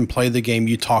ass and play the game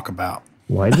you talk about.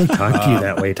 Why did they talk to you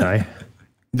that way, Ty?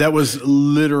 That was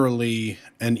literally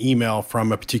an email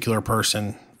from a particular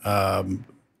person when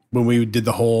we did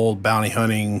the whole bounty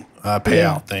hunting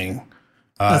payout thing.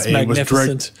 That's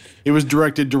magnificent. It was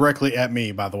directed directly at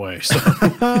me, by the way. So.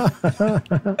 I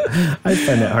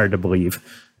find it hard to believe.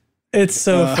 It's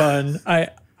so fun.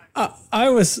 I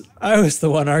was the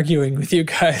one arguing with you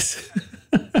guys.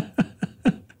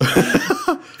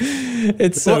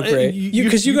 It's so great.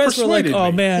 Because you guys were like,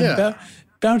 oh, man,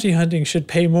 bounty hunting should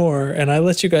pay more. And I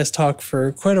let you guys talk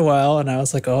for quite a while. And I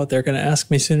was like, oh, they're going to ask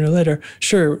me sooner or later.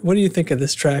 Sure. What do you think of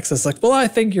this Trax? I was like, well, I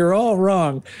think you're all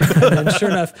wrong. And then sure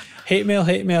enough, hate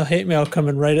mail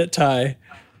coming right at Ty.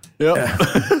 Yep.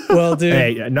 Well, dude.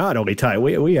 Hey, not only Ty,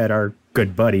 we had our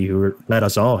good buddy who let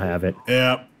us all have it.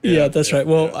 Yeah, that's right.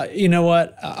 Well, you know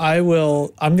what? I'm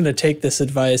going to take this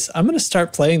advice. I'm going to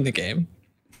start playing the game.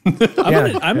 I'm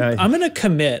going to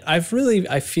commit. I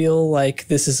feel like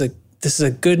this is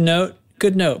a good note.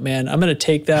 Good note, man. I'm going to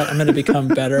take that. I'm going to become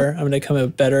better. I'm going to become a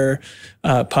better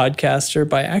podcaster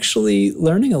by actually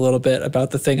learning a little bit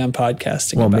about the thing I'm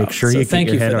podcasting about. Well, make sure you get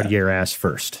your head out of your ass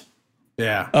first.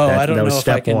 Yeah. Oh, I don't know if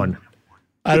I can. Step one.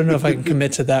 I don't know if I can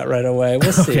commit to that right away.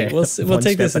 We'll see. Okay. We'll see. We'll One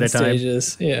take this step in at a time.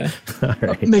 stages. Yeah. All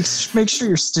right. Make sure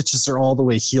your stitches are all the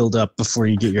way healed up before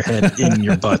you get your head in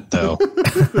your butt, though.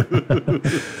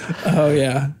 Oh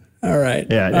yeah. All right.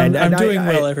 Yeah, I'm and doing I-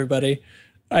 well, everybody.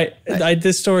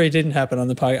 This story didn't happen on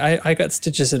the podcast. I got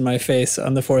stitches in my face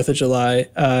on the 4th of July,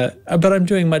 but I'm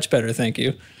doing much better. Thank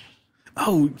you.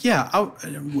 Oh yeah,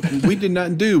 we did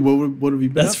not do what have you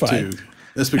been That's up fine. to?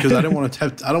 That's because I didn't want to.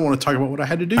 I don't want to talk about what I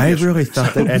had to do. I yesterday. really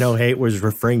thought that NO8 was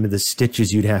referring to the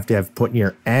stitches you'd have to have put in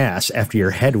your ass after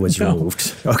your head was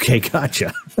removed. Okay,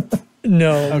 gotcha.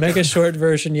 No, mega short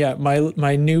version. Yeah,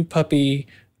 my new puppy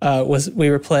we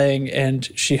were playing, and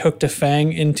she hooked a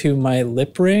fang into my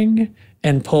lip ring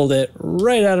and pulled it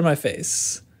right out of my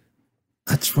face.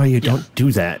 That's why you don't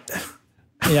do that.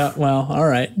 Yeah, well, all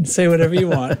right. Say whatever you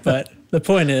want, but the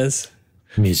point is,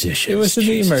 Musicians. it was in the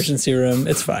Jesus. emergency room.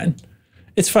 It's fine.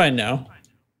 It's fine now.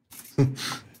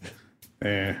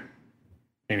 Anyway,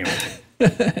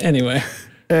 Anyway,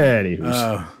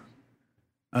 Anywho's.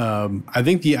 I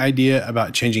think the idea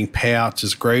about changing payouts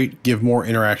is great. Give more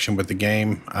interaction with the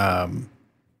game.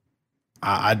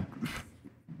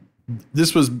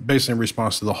 This was basically in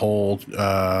response to the whole,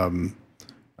 go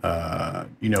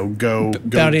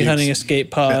bounty dig hunting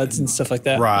escape pods and stuff like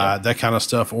that. right, that kind of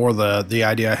stuff, or the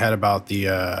idea I had about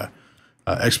the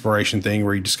exploration thing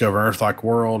where you discover an Earth-like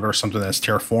world or something that's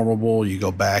terraformable. You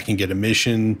go back and get a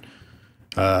mission,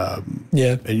 Yeah.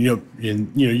 and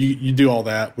you do all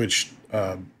that. Which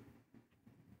there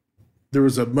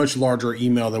was a much larger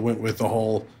email that went with the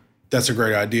whole. That's a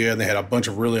great idea, and they had a bunch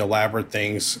of really elaborate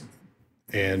things.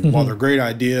 And while they're great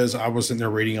ideas, I was in there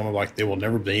reading them. I'm like, they will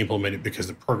never be implemented because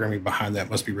the programming behind that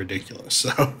must be ridiculous.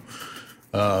 So,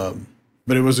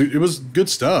 but it was good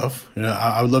stuff.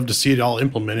 I would love to see it all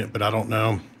implemented, but I don't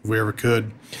know if we ever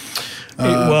could.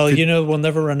 Well, we'll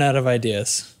never run out of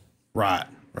ideas. Right.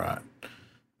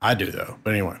 I do though.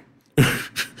 But anyway,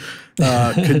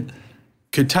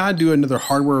 could Ty do another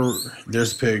hardware?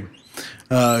 There's a pig.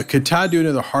 Could Ty do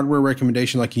another hardware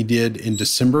recommendation like he did in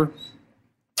December?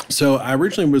 So I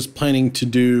originally was planning to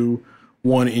do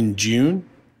one in June,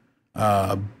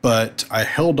 but I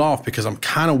held off because I'm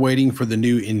kind of waiting for the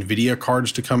new NVIDIA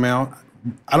cards to come out.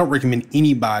 I don't recommend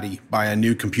anybody buy a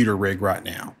new computer rig right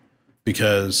now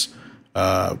because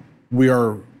I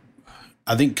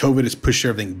think COVID has pushed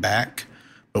everything back,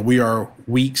 but we are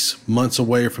weeks, months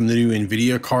away from the new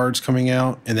NVIDIA cards coming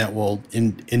out, and that will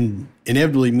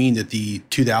inevitably mean that the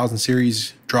 2000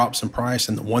 series drops in price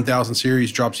and the 1000 series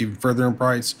drops even further in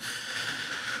price,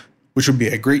 which would be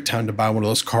a great time to buy one of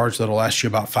those cards that'll last you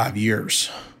about 5 years.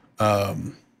 So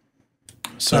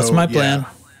That's my plan.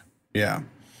 Yeah.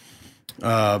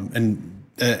 And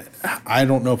I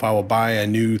don't know if I will buy a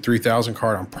new 3000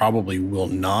 card. I probably will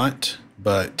not,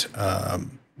 but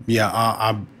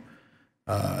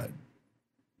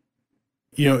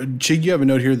Chig, you have a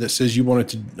note here that says you wanted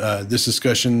to this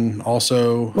discussion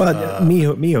also. Well,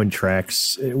 Mio and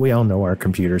Trax, we all know our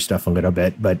computer stuff a little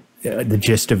bit, but the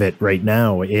gist of it right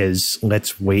now is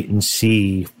let's wait and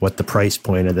see what the price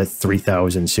point of the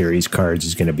 3000 series cards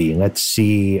is going to be. Let's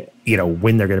see,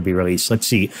 when they're going to be released. Let's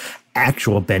see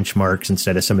actual benchmarks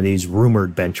instead of some of these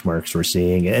rumored benchmarks we're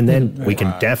seeing. And then we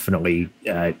can definitely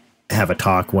have a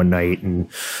talk one night and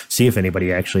see if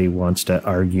anybody actually wants to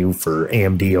argue for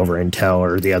AMD over Intel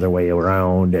or the other way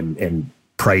around and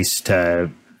price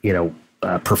to,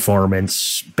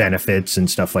 performance benefits and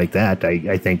stuff like that.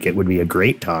 I think it would be a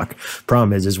great talk.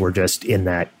 Problem is we're just in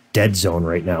that dead zone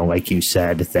right now. Like you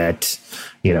said, that,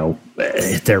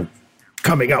 they're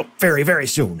coming out very, very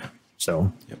soon.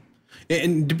 So, Yep.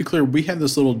 And to be clear, we have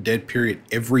this little dead period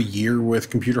every year with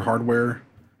computer hardware,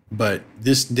 but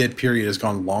this dead period has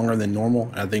gone longer than normal.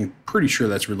 And I think pretty sure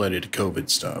that's related to COVID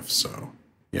stuff. So,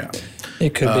 yeah.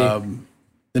 It could be.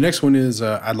 The next one is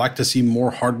I'd like to see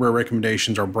more hardware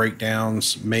recommendations or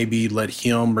breakdowns. Maybe let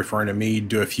him, referring to me,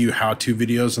 do a few how-to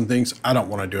videos and things. I don't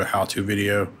want to do a how-to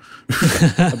video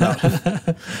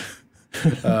about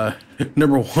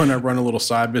number one, I run a little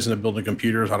side business of building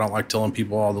computers. I don't like telling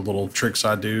people all the little tricks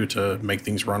I do to make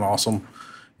things run awesome.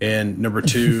 And number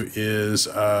two is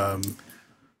I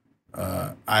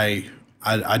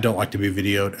don't like to be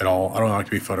videoed at all. I don't like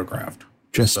to be photographed.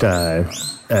 just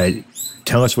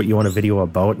tell us what you want a video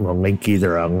about, and we'll link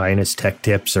either a Linus Tech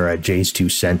Tips or a Jay's 2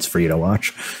 Cents for you to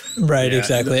watch. Right,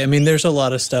 exactly. I mean, there's a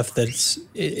lot of stuff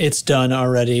it's done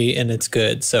already and it's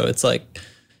good. So it's like,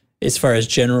 as far as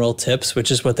general tips,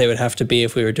 which is what they would have to be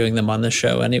if we were doing them on the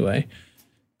show anyway,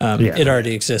 it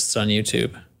already exists on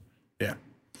YouTube. Yeah.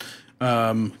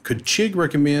 Could Chig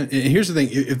recommend? And here's the thing: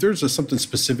 if there's something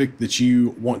specific that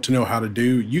you want to know how to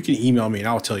do, you can email me and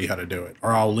I'll tell you how to do it,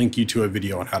 or I'll link you to a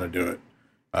video on how to do it.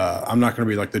 I'm not going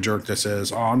to be like the jerk that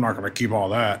says, "Oh, I'm not going to keep all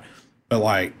that," but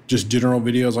like just general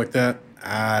videos like that.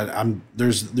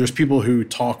 There's people who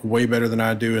talk way better than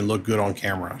I do and look good on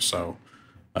camera, so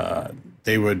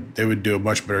they would do a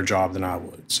much better job than I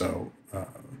would. So,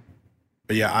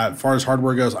 but yeah, as far as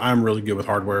hardware goes, I'm really good with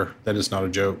hardware. That is not a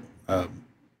joke.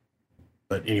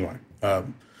 But anyway,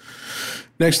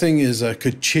 next thing is,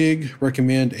 could Chig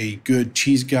recommend a good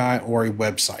cheese guy or a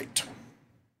website?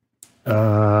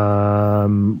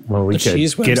 Well, we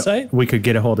could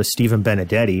get a hold of Stephen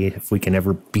Benedetti if we can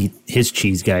ever beat his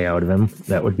cheese guy out of him.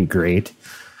 That would be great.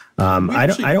 I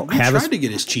tried to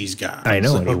get his cheese guy. I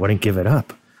know, and he wouldn't give it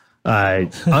up.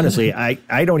 Honestly,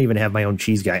 I don't even have my own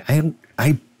cheese guy.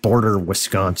 I border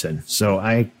Wisconsin, so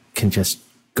I can just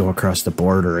go across the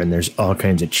border and there's all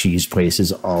kinds of cheese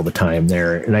places all the time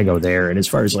there, and I go there. And as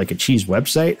far as like a cheese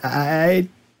website, I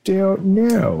don't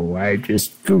know. I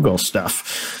just Google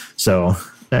stuff. So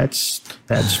that's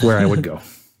where I would go.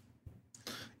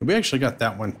 We actually got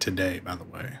that one today, by the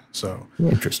way. So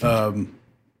interesting.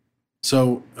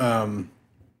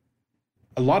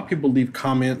 A lot of people leave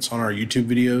comments on our YouTube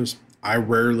videos. I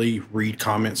rarely read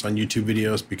comments on YouTube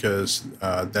videos because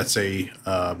that's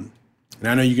and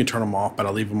I know you can turn them off, but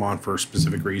I leave them on for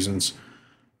specific reasons.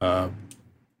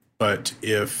 But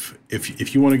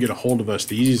if you want to get a hold of us,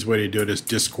 the easiest way to do it is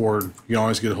Discord. You can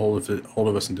always get a hold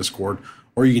of us in Discord,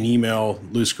 or you can email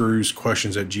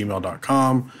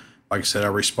loosescrewsquestions@gmail.com. Like I said, I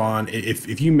respond.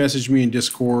 If you message me in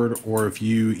Discord or if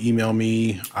you email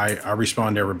me, I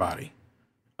respond to everybody.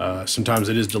 Sometimes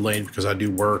it is delayed because I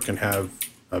do work and have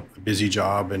a busy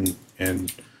job and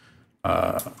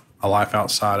a life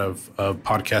outside of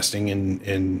podcasting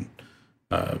and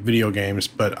video games,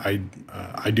 but I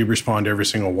do respond to every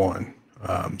single one.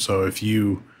 So if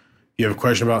you have a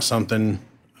question about something,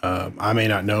 I may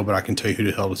not know, but I can tell you who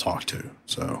the hell to talk to.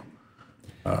 So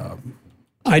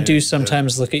I do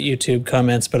sometimes look at YouTube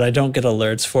comments, but I don't get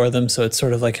alerts for them. So it's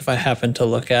sort of like if I happen to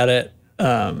look at it,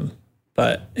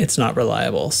 but it's not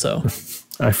reliable. So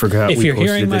I forgot if you're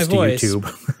hearing my voice,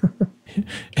 YouTube.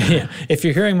 Yeah, if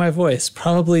you're hearing my voice,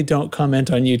 probably don't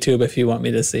comment on YouTube if you want me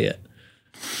to see it.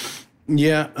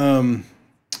 Yeah,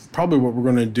 probably what we're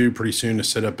going to do pretty soon is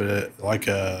set up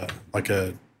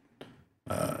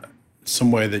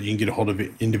some way that you can get a hold of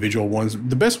individual ones.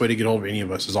 The best way to get a hold of any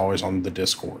of us is always on the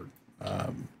Discord.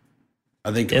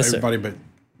 I think everybody but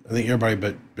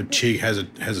Chig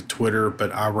has a Twitter,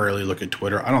 but I rarely look at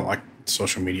Twitter. I don't like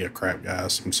social media crap,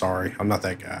 guys. I'm sorry, I'm not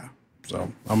that guy.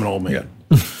 So I'm an old man.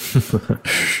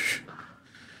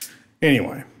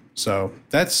 Anyway, so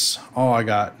that's all I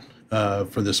got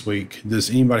for this week. Does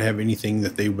anybody have anything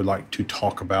that they would like to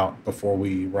talk about before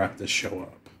we wrap this show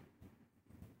up?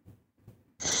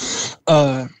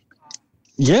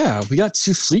 Yeah, we got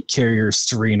 2 fleet carriers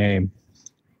to rename.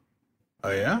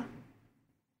 Oh yeah?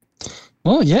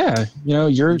 Well, yeah. You know,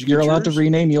 you're allowed to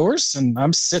rename yours, and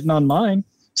I'm sitting on mine,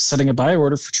 setting a buy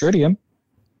order for Tritium.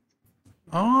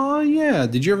 Oh yeah.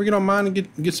 Did you ever get on mine and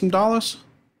get some dollars?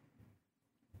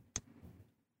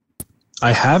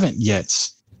 I haven't yet.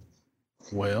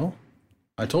 Well,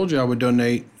 I told you I would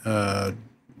donate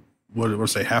what did I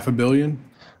say, $500 million?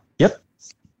 Yep.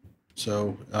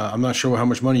 So I'm not sure how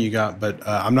much money you got, but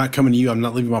I'm not coming to you. I'm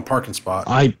not leaving my parking spot.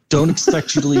 I don't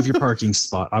expect you to leave your parking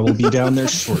spot. I will be down there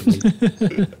shortly.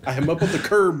 I am up on the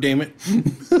curb, damn it.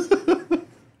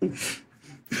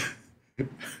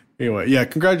 Anyway, yeah,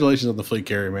 congratulations on the fleet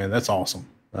carrier, man. That's awesome.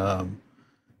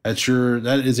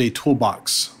 That is a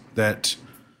toolbox that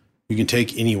you can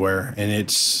take anywhere, and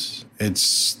it's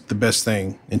the best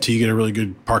thing until you get a really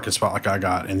good parking spot like I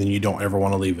got, and then you don't ever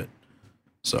want to leave it.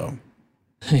 So,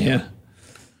 yeah.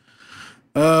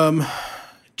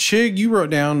 Chig, you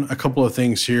wrote down a couple of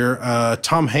things here.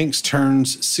 Tom Hanks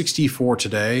turns 64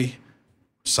 today.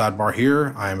 Sidebar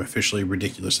here: I am officially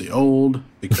ridiculously old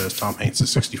because Tom Hanks is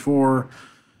 64.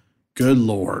 Good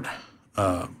Lord.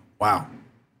 Wow.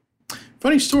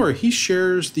 Funny story. He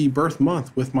shares the birth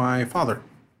month with my father.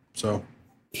 So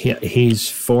he's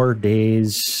 4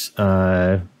 days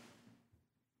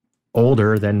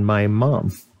older than my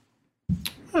mom.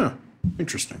 Huh.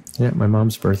 Interesting. Yeah, my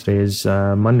mom's birthday is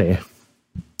Monday.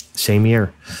 Same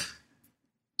year.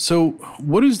 So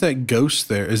what is that Ghost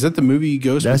there? Is that the movie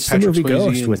Ghost? That's the movie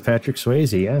Ghost with Patrick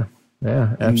Swayze, yeah.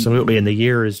 Yeah, absolutely. And the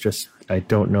year is just, I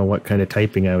don't know what kind of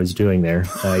typing I was doing there.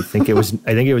 I think it was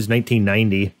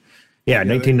 1990. Yeah,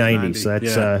 1990. So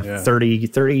that's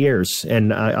 30 years.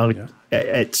 And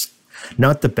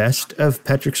not the best of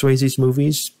Patrick Swayze's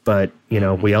movies, but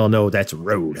we all know that's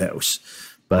Roadhouse.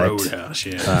 But Roadhouse,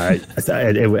 yeah.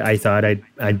 I thought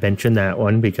I'd mention that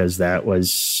one because that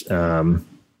was out.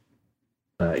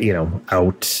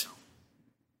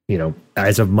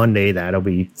 As of Monday, that'll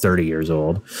be 30 years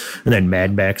old. And then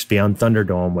Mad Max Beyond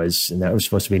Thunderdome was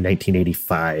supposed to be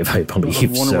 1985, I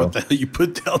believe. I wonder what the hell you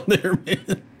put down there,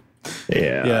 man.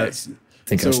 Yeah. I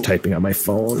think I was typing on my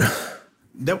phone.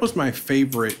 That was my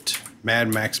favorite Mad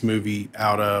Max movie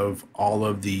out of all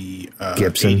of the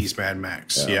Gibson. 80s Mad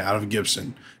Max. Yeah, out of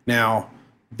Gibson. Now,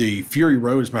 the Fury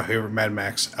Road is my favorite Mad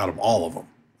Max out of all of them.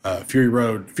 Fury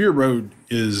Road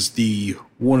is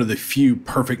one of the few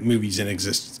perfect movies in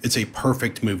existence. It's a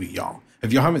perfect movie, y'all.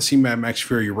 If y'all haven't seen Mad Max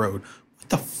Fury Road, what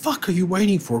the fuck are you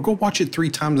waiting for? Go watch it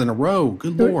 3 times in a row.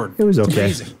 Good Lord. It was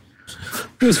okay. It's amazing.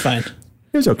 It was fine.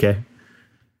 It was okay.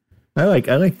 I like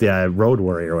the Road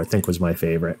Warrior, I think was my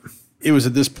favorite. It was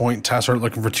at this point Ty started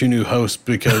looking for 2 new hosts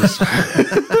because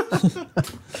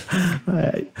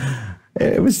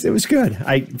it was good.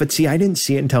 But see, I didn't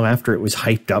see it until after it was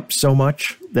hyped up so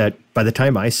much that by the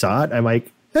time I saw it, I'm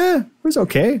like, it was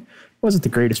okay. It wasn't the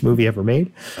greatest movie ever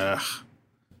made. it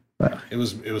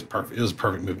was perfect. It was a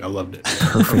perfect movie. I loved it.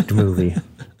 Perfect movie.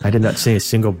 I did not see a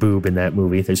single boob in that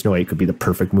movie. There's no way it could be the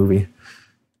perfect movie.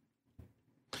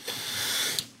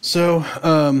 So,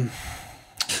 I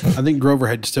think Grover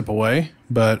had to step away,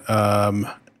 but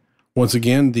once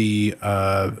again, the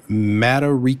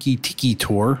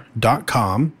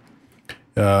MatarikitikiTour.com.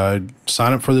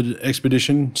 Sign up for the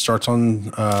expedition. Starts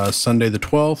on Sunday the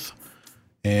 12th,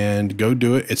 and go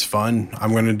do it. It's fun.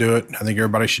 I'm going to do it. I think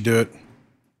everybody should do it.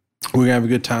 We're going to have a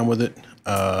good time with it.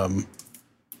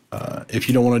 If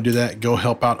you don't want to do that, go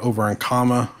help out over on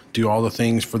Comma. Do all the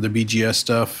things for the BGS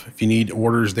stuff. If you need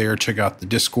orders there, check out the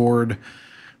Discord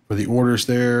for the orders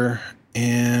there.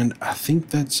 And I think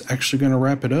that's actually going to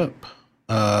wrap it up.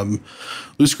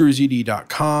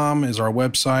 loosescrewsed.com is our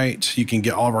website. You can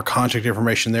get all of our contact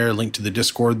information there, link to the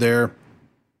Discord there.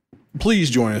 Please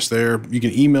join us there. You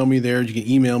can email me there. You can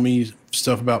email me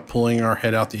stuff about pulling our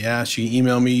head out the ass. You can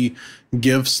email me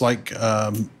gifts like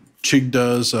Chig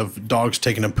does of dogs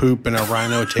taking a poop and a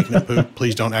rhino taking a poop.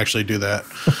 Please don't actually do that.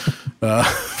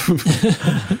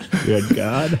 Good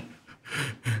God.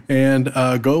 And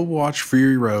go watch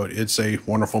Fury Road. It's a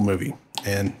wonderful movie.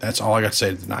 And that's all I got to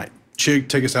say tonight. Chig,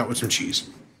 take us out with some cheese.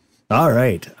 All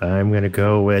right. I'm going to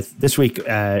go with this week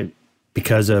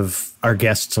because of our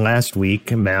guests last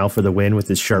week, Mal for the win with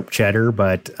his sharp cheddar.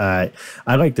 But I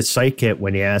like the Psych Kit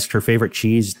when he asked her favorite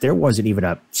cheese. There wasn't even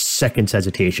a second's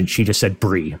hesitation. She just said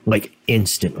brie, like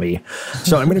instantly.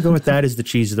 So I'm going to go with that as the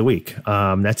cheese of the week.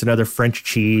 That's another French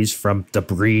cheese from the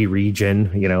Brie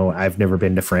region. I've never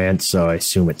been to France, so I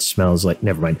assume it smells like,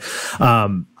 never mind.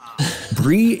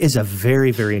 Brie is a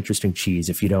very, very interesting cheese.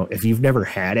 If you've never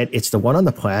had it, it's the one on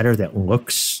the platter that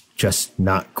looks just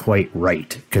not quite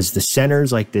right because the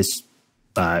center's like this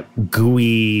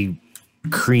gooey,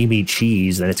 creamy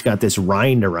cheese, and it's got this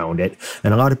rind around it.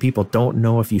 And a lot of people don't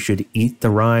know if you should eat the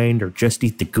rind or just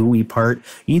eat the gooey part.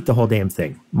 Eat the whole damn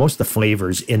thing. Most of the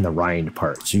flavor's in the rind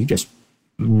part, so you just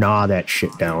gnaw that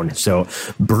shit down. So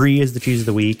Brie is the cheese of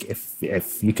the week.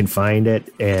 If you can find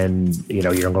it and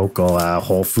your local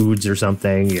Whole Foods or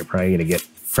something, you're probably going to get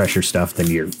fresher stuff than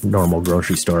your normal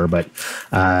grocery store. But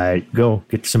go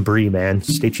get some Brie, man.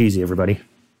 Stay cheesy, everybody.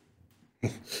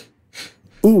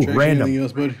 Ooh, random.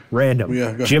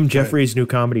 Yeah, Jim Jeffries' new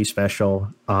comedy special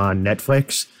on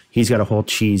Netflix. He's got a whole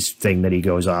cheese thing that he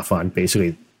goes off on.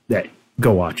 Basically,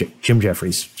 go watch it. Jim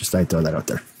Jeffries. Just I throw that out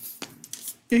there.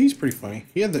 Yeah, he's pretty funny.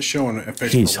 He had that show on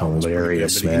FX. He's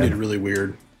hilarious, good, but man. He did really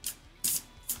weird.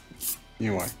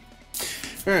 Anyway.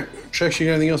 All right. Trex, you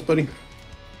got anything else, buddy?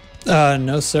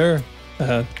 No, sir.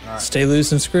 right. Stay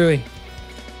loose and screwy.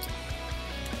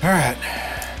 All right.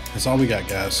 That's all we got,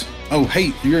 guys. Oh,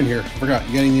 hey, you're in here. I forgot.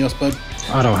 You got anything else, bud?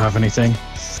 I don't have anything.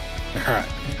 All right.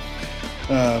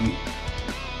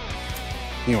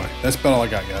 Anyway, that's about all I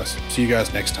got, guys. See you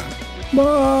guys next time.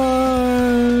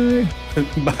 Bye.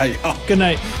 Bye, y'all. Good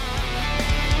night.